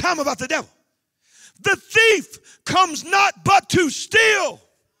quote all the time about the devil. The thief comes not but to steal,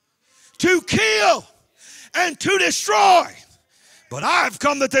 to kill, and to destroy. But I've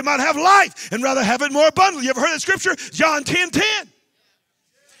come that they might have life and rather have it more abundantly. You ever heard that scripture? John 10:10.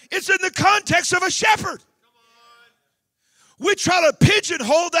 It's in the context of a shepherd. We try to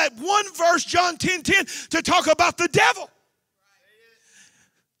pigeonhole that one verse, John 10:10, to talk about the devil.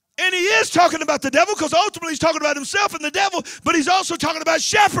 And he is talking about the devil because ultimately he's talking about himself and the devil, but he's also talking about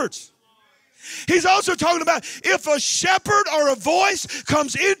shepherds. He's also talking about if a shepherd or a voice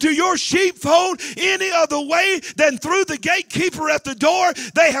comes into your sheepfold any other way than through the gatekeeper at the door,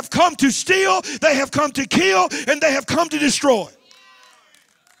 they have come to steal, they have come to kill, and they have come to destroy.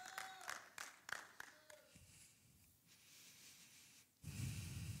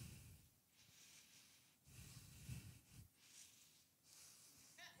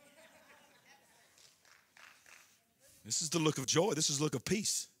 This is the look of joy. This is the look of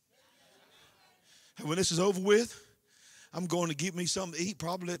peace. And when this is over with, I'm going to get me something to eat,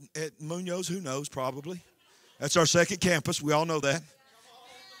 probably at Munoz. Who knows, probably. That's our second campus. We all know that.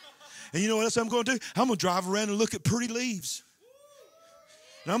 And you know what else I'm going to do? I'm going to drive around and look at pretty leaves.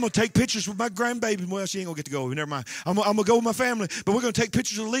 And I'm going to take pictures with my grandbaby. Well, she ain't going to get to go. Never mind. I'm going to go with my family. But we're going to take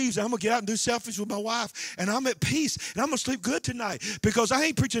pictures of the leaves. And I'm going to get out and do selfies with my wife. And I'm at peace. And I'm going to sleep good tonight. Because I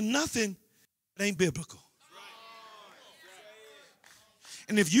ain't preaching nothing that ain't biblical.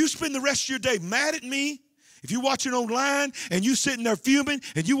 And if you spend the rest of your day mad at me, if you're watching online and you sitting there fuming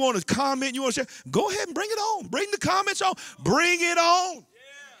and you want to comment, you want to say, go ahead and bring it on. Bring the comments on. Bring it on.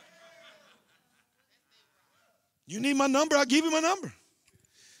 You need my number, I'll give you my number.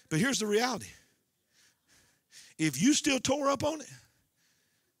 But here's the reality. If you still tore up on it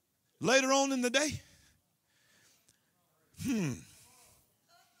later on in the day, things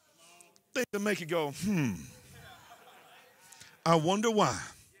to make you go, I wonder why.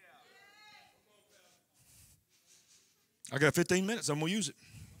 I got 15 minutes. I'm going to use it.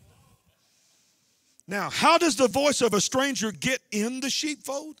 Now, how does the voice of a stranger get in the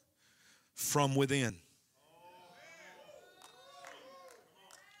sheepfold? From within.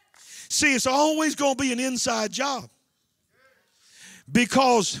 See, it's always going to be an inside job.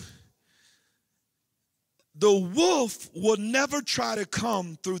 Because the wolf will never try to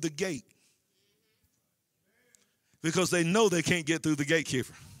come through the gate. Because they know they can't get through the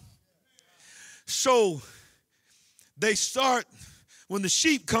gatekeeper. So they start, when the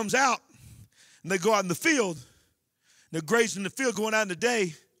sheep comes out, and they go out in the field, they're grazing in the field, going out in the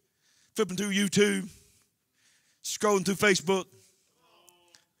day, flipping through YouTube, scrolling through Facebook.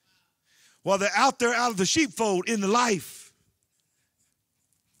 While they're out there out of the sheepfold in the life,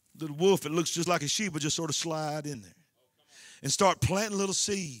 little wolf, it looks just like a sheep, will just sort of slide in there and start planting little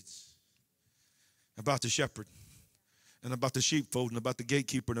seeds about the shepherd and about the sheepfold and about the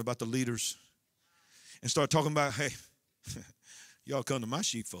gatekeeper and about the leaders, and start talking about, hey, y'all come to my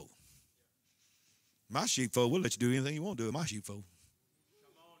sheepfold. My sheepfold, we'll let you do anything you want to do at my sheepfold.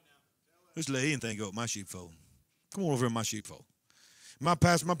 Just let anything go at my sheepfold. Come on over in my sheepfold. My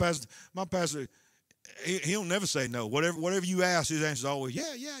pastor, he'll never say no. Whatever you ask, his answer is always,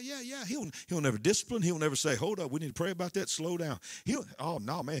 yeah. He'll never discipline. He'll never say, hold up, we need to pray about that, slow down. Oh,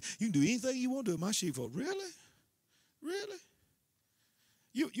 no, man, you can do anything you want to do at my sheepfold. Really? Really?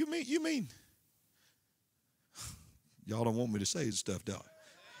 You mean, y'all don't want me to say this stuff, dog.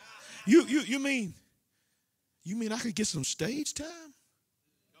 You mean I could get some stage time?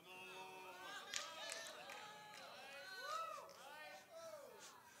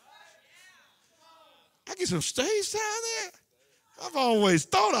 I get some stage time there? I've always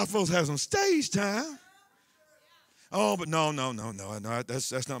thought I was supposed to have some stage time. Oh, but no,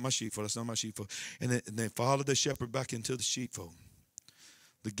 that's not my sheepfold. That's not my sheepfold. And they follow the shepherd back into the sheepfold.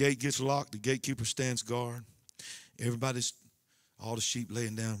 The gate gets locked. The gatekeeper stands guard. All the sheep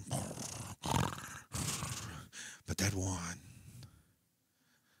laying down. But that one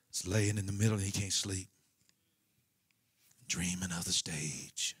is laying in the middle and he can't sleep. Dreaming of the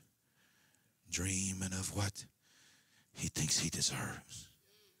stage. Dreaming of what he thinks he deserves.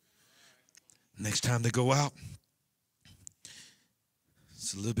 Next time they go out,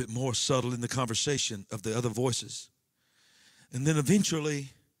 it's a little bit more subtle in the conversation of the other voices. And then eventually,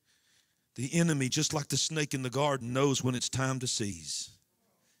 the enemy, just like the snake in the garden, knows when it's time to seize.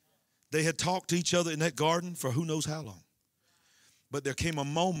 They had talked to each other in that garden for who knows how long. But there came a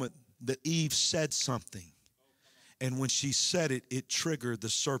moment that Eve said something. And when she said it, it triggered the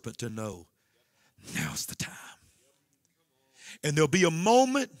serpent to know, now's the time. And there'll be a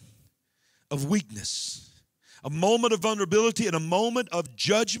moment of weakness, a moment of vulnerability, and a moment of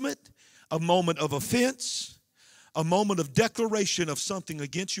judgment, a moment of offense, a moment of declaration of something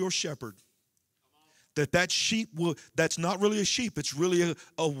against your shepherd. That sheep that's not really a sheep, it's really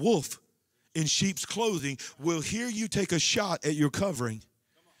a wolf in sheep's clothing, will hear you take a shot at your covering.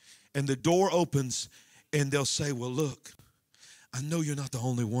 And the door opens and they'll say, well, look, I know you're not the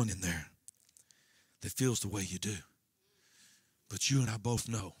only one in there that feels the way you do. But you and I both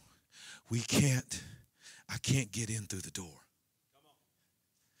know I can't get in through the door.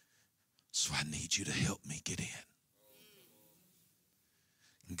 So I need you to help me get in.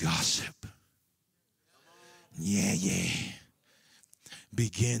 Gossip. Yeah.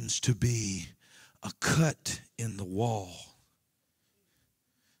 Begins to be a cut in the wall.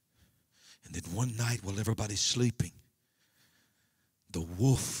 And then one night while everybody's sleeping, the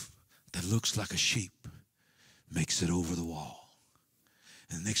wolf that looks like a sheep makes it over the wall.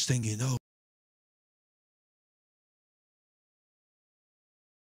 And the next thing you know,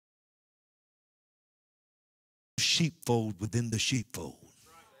 sheepfold within the sheepfold.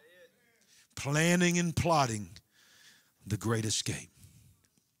 Planning and plotting the great escape.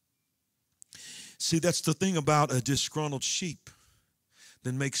 See, that's the thing about a disgruntled sheep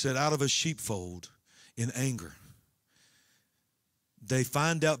that makes it out of a sheepfold in anger. They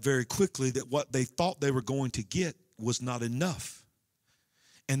find out very quickly that what they thought they were going to get was not enough.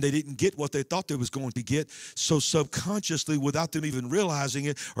 And they didn't get what they thought they was going to get. So subconsciously, without them even realizing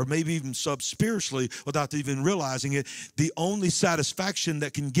it, or maybe even sub-spiritually, without them even realizing it, the only satisfaction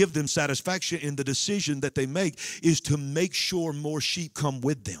that can give them satisfaction in the decision that they make is to make sure more sheep come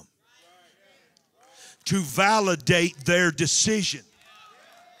with them. To validate their decision.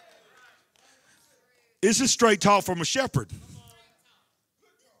 This is straight talk from a shepherd.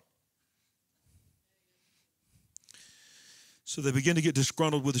 So they begin to get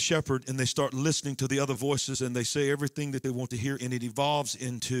disgruntled with the shepherd, and they start listening to the other voices, and they say everything that they want to hear, and it evolves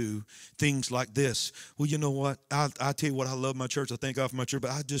into things like this. Well, you know what? I tell you what, I love my church. I thank God for my church,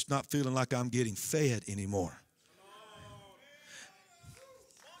 but I'm just not feeling like I'm getting fed anymore.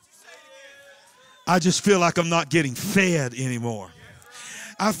 I just feel like I'm not getting fed anymore.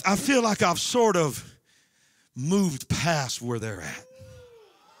 I feel like I've sort of moved past where they're at.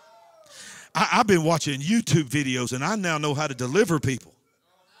 I've been watching YouTube videos, and I now know how to deliver people.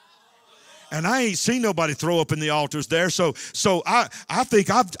 And I ain't seen nobody throw up in the altars there. So I think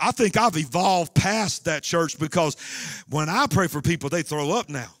I've evolved past that church, because when I pray for people, they throw up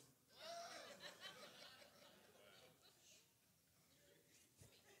now.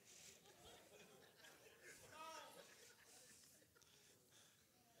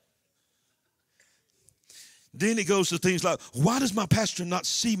 Then it goes to things like, why does my pastor not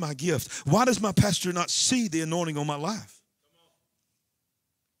see my gift? Why does my pastor not see the anointing on my life?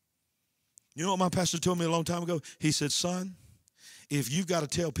 You know what my pastor told me a long time ago? He said, son, if you've got to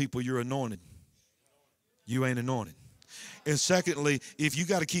tell people you're anointed, you ain't anointed. And secondly, if you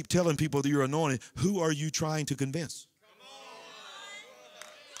got to keep telling people that you're anointed, who are you trying to convince?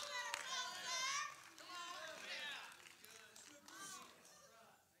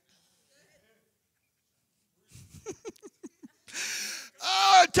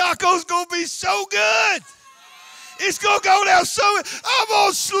 Oh, taco's going to be so good. It's going to go down so good. I'm going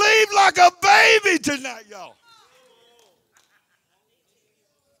to sleep like a baby tonight, y'all.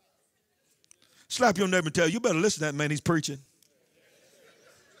 Slap your neighbor and tell you better listen to that man. He's preaching.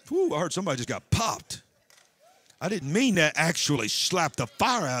 Whew, I heard somebody just got popped. I didn't mean that actually slap the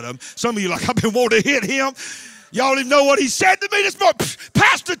fire out of him. Some of you like, I've been wanting to hit him. Y'all didn't know what he said to me this morning.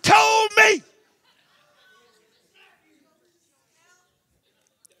 Pastor told me.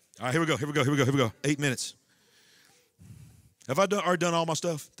 All right, here we go. 8 minutes. Have I already done all my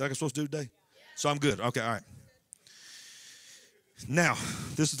stuff that I'm supposed to do today? So I'm good. Okay, all right. Now,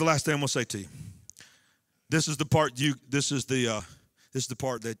 this is the last thing I'm going to say to you. This is the part this is the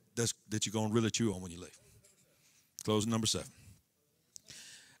part that you're going to really chew on when you leave. Closing number 7.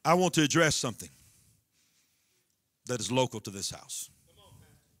 I want to address something that is local to this house.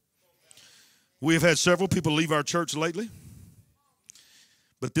 We have had several people leave our church lately,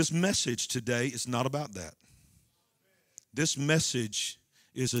 but this message today is not about that. This message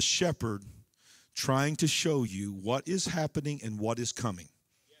is a shepherd trying to show you what is happening and what is coming.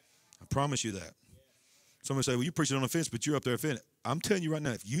 I promise you that. Somebody say, well, you're preaching on offense, but you're up there offended. I'm telling you right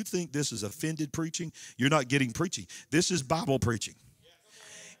now, if you think this is offended preaching, you're not getting preaching. This is Bible preaching.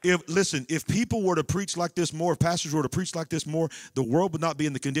 If people were to preach like this more, if pastors were to preach like this more, the world would not be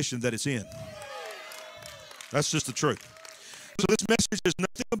in the condition that it's in. That's just the truth. So this message is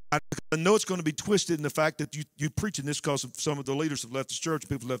nothing about it. I know it's going to be twisted in the fact that you preaching this because some of the leaders have left the church,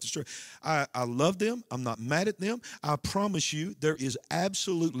 people have left the church. I love them. I'm not mad at them. I promise you there is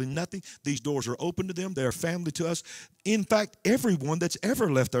absolutely nothing. These doors are open to them. They're family to us. In fact, everyone that's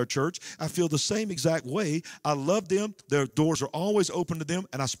ever left our church, I feel the same exact way. I love them. Their doors are always open to them,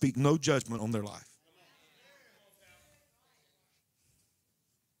 and I speak no judgment on their life.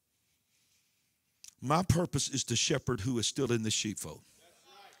 My purpose is to shepherd who is still in the sheepfold.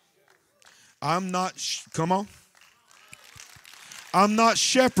 I'm not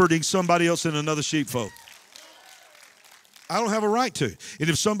shepherding somebody else in another sheepfold. I don't have a right to. And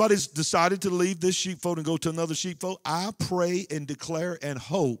if somebody's decided to leave this sheepfold and go to another sheepfold, I pray and declare and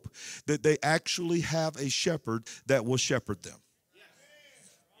hope that they actually have a shepherd that will shepherd them.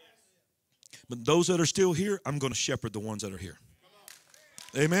 But those that are still here, I'm going to shepherd the ones that are here.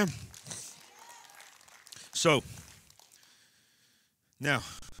 Amen. So, now,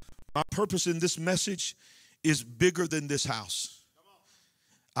 my purpose in this message is bigger than this house.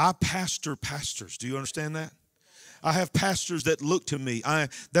 I pastor pastors. Do you understand that? I have pastors that look to me. I'm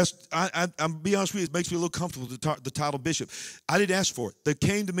be honest with you, it makes me a little comfortable with the title bishop. I didn't ask for it. They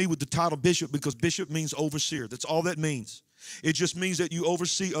came to me with the title bishop because bishop means overseer. That's all that means. It just means that you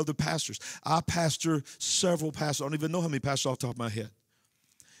oversee other pastors. I pastor several pastors. I don't even know how many pastors off the top of my head.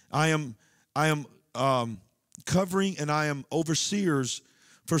 I am covering and I am overseers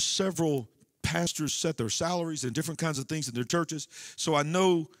for several pastors set their salaries and different kinds of things in their churches. So I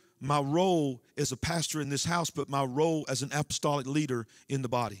know my role as a pastor in this house, but my role as an apostolic leader in the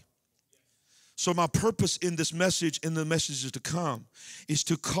body. So my purpose in this message and the messages to come is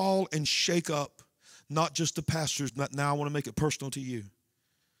to call and shake up not just the pastors, but now I want to make it personal to you,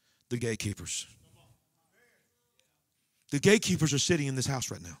 the gatekeepers. The gatekeepers are sitting in this house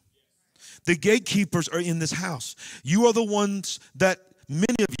right now. The gatekeepers are in this house. You are the ones that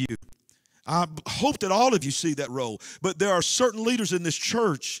many of you, I hope that all of you see that role, but there are certain leaders in this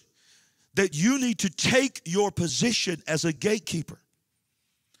church that you need to take your position as a gatekeeper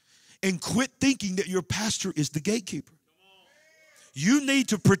and quit thinking that your pastor is the gatekeeper. You need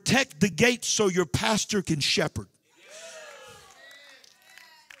to protect the gate so your pastor can shepherd.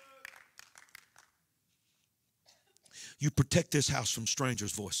 You protect this house from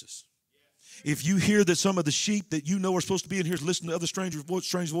strangers' voices. If you hear that some of the sheep that you know are supposed to be in here listen to other strange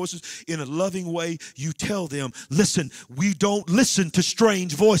voices in a loving way, you tell them, listen, we don't listen to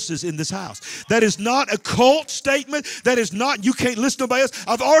strange voices in this house. That is not a cult statement. That is not, you can't listen to nobody else.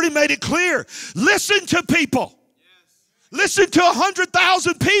 I've already made it clear. Listen to people. Listen to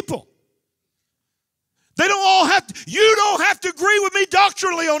 100,000 people. They don't all have to, you don't have to agree with me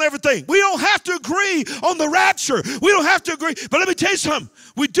doctrinally on everything. We don't have to agree on the rapture. We don't have to agree. But let me tell you something.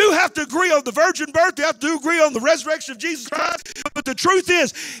 We do have to agree on the virgin birth. We have to agree on the resurrection of Jesus Christ. But the truth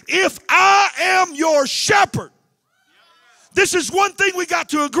is, if I am your shepherd, this is one thing we got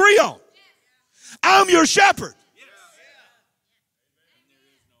to agree on. I'm your shepherd.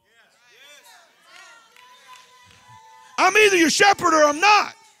 I'm either your shepherd or I'm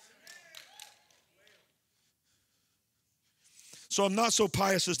not. So I'm not so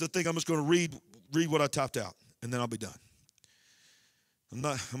pious as to think I'm just going to read what I typed out, and then I'll be done. I'm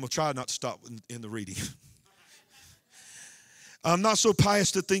going to try not to stop in the reading. I'm not so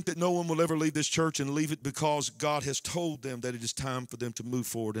pious to think that no one will ever leave this church and leave it because God has told them that it is time for them to move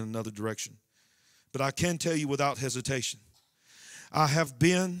forward in another direction. But I can tell you without hesitation, I have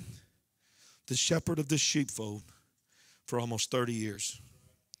been the shepherd of this sheepfold for almost 30 years.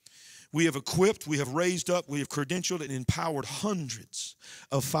 We have equipped, we have raised up, we have credentialed and empowered hundreds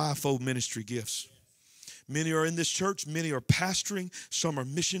of fivefold ministry gifts. Many are in this church, many are pastoring, some are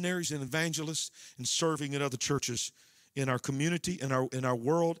missionaries and evangelists and serving in other churches in our community, in our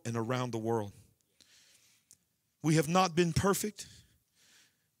world, and around the world. We have not been perfect,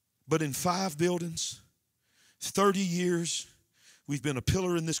 but in 5 buildings, 30 years, we've been a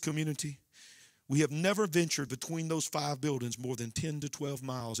pillar in this community. We have never ventured between those 5 buildings more than 10 to 12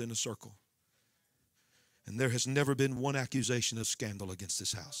 miles in a circle. And there has never been one accusation of scandal against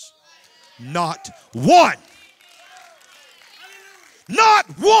this house. Not one. Not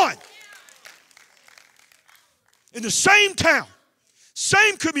one. In the same town,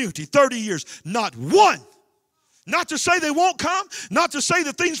 same community, 30 years, not one. Not to say they won't come, not to say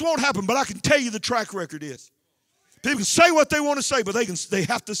that things won't happen, but I can tell you the track record is. People can say what they want to say, but they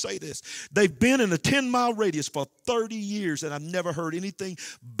have to say this. They've been in a 10-mile radius for 30 years, and I've never heard anything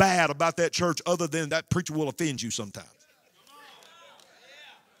bad about that church other than that preacher will offend you sometimes.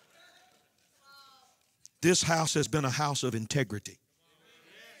 This house has been a house of integrity.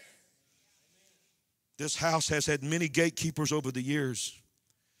 This house has had many gatekeepers over the years,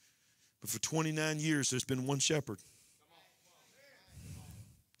 but for 29 years, there's been one shepherd.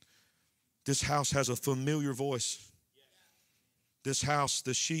 This house has a familiar voice. This house,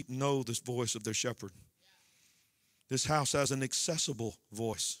 the sheep know the voice of their shepherd. This house has an accessible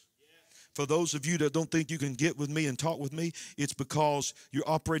voice. For those of you that don't think you can get with me and talk with me, it's because you're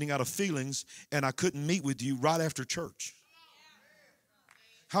operating out of feelings, and I couldn't meet with you right after church.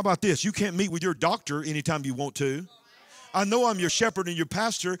 How about this? You can't meet with your doctor anytime you want to. I know I'm your shepherd and your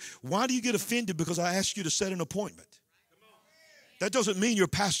pastor. Why do you get offended because I asked you to set an appointment? That doesn't mean your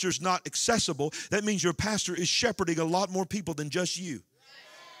pastor's not accessible. That means your pastor is shepherding a lot more people than just you.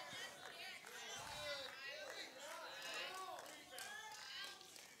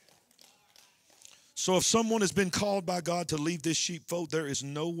 So if someone has been called by God to leave this sheepfold, there is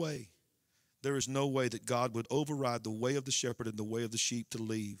no way that God would override the way of the shepherd and the way of the sheep to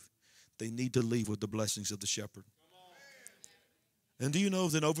leave. They need to leave with the blessings of the shepherd. And do you know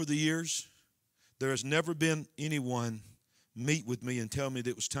that over the years, there has never been anyone meet with me and tell me that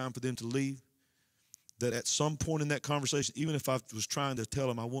it was time for them to leave, that at some point in that conversation, even if I was trying to tell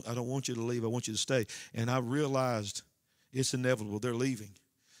them, I don't want you to leave, I want you to stay, and I realized it's inevitable, they're leaving.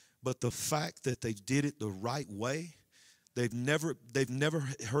 But the fact that they did it the right way, they've never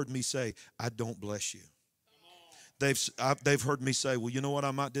heard me say, I don't bless you. They've heard me say, well, you know what,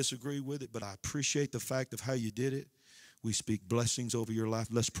 I might disagree with it, but I appreciate the fact of how you did it. We speak blessings over your life.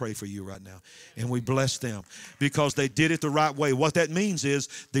 Let's pray for you right now. And we bless them because they did it the right way. What that means is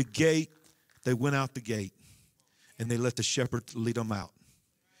they went out the gate and they let the shepherd lead them out.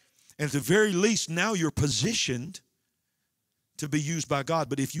 And at the very least, now you're positioned to be used by God.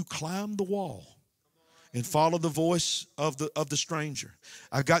 But if you climb the wall and follow the voice of the stranger,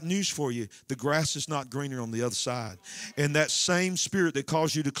 I've got news for you. The grass is not greener on the other side. And that same spirit that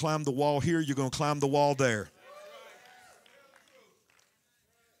caused you to climb the wall here, you're going to climb the wall there.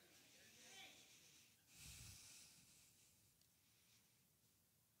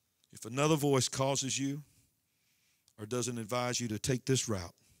 If another voice causes you or doesn't advise you to take this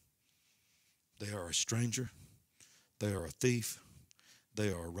route, they are a stranger, they are a thief,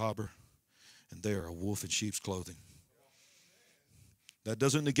 they are a robber, and they are a wolf in sheep's clothing. That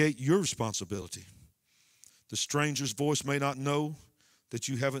doesn't negate your responsibility. The stranger's voice may not know that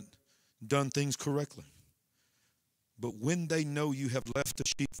you haven't done things correctly, but when they know you have left the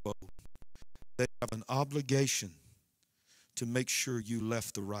sheepfold, they have an obligation to make sure you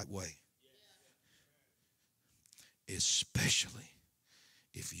left the right way. Especially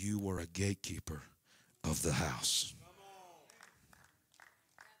if you were a gatekeeper of the house.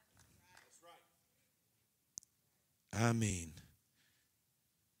 I mean,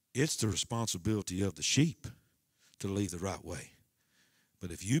 it's the responsibility of the sheep to leave the right way.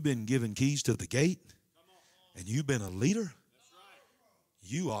 But if you've been given keys to the gate and you've been a leader,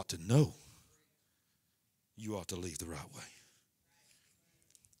 you ought to know you ought to leave the right way.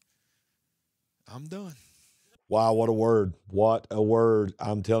 I'm done. Wow, what a word. What a word.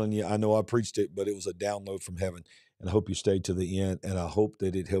 I'm telling you, I know I preached it, but it was a download from heaven. And I hope you stayed to the end, and I hope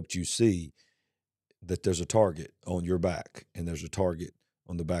that it helped you see that there's a target on your back, and there's a target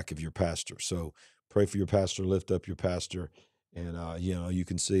on the back of your pastor. So pray for your pastor, lift up your pastor, and you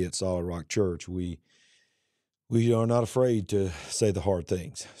can see at Solid Rock Church, we are not afraid to say the hard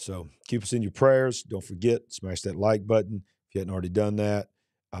things. So keep us in your prayers. Don't forget, smash that like button if you hadn't already done that.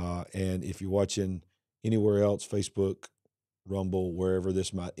 And if you're watching anywhere else, Facebook, Rumble, wherever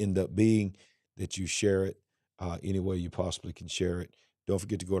this might end up being, that you share it any way you possibly can share it. Don't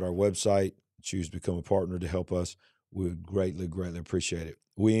forget to go to our website, choose to become a partner to help us. We would greatly, greatly appreciate it.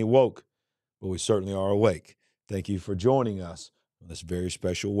 We ain't woke, but we certainly are awake. Thank you for joining us on this very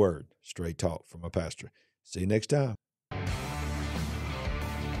special word, Straight Talk from a pastor. See you next time.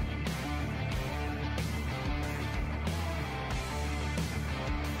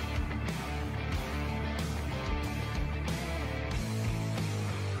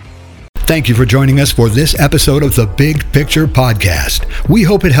 Thank you for joining us for this episode of the Big Picture Podcast. We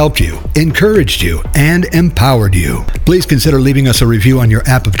hope it helped you, encouraged you, and empowered you. Please consider leaving us a review on your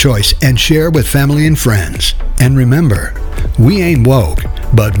app of choice and share with family and friends. And remember, we ain't woke,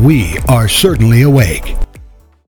 but we are certainly awake.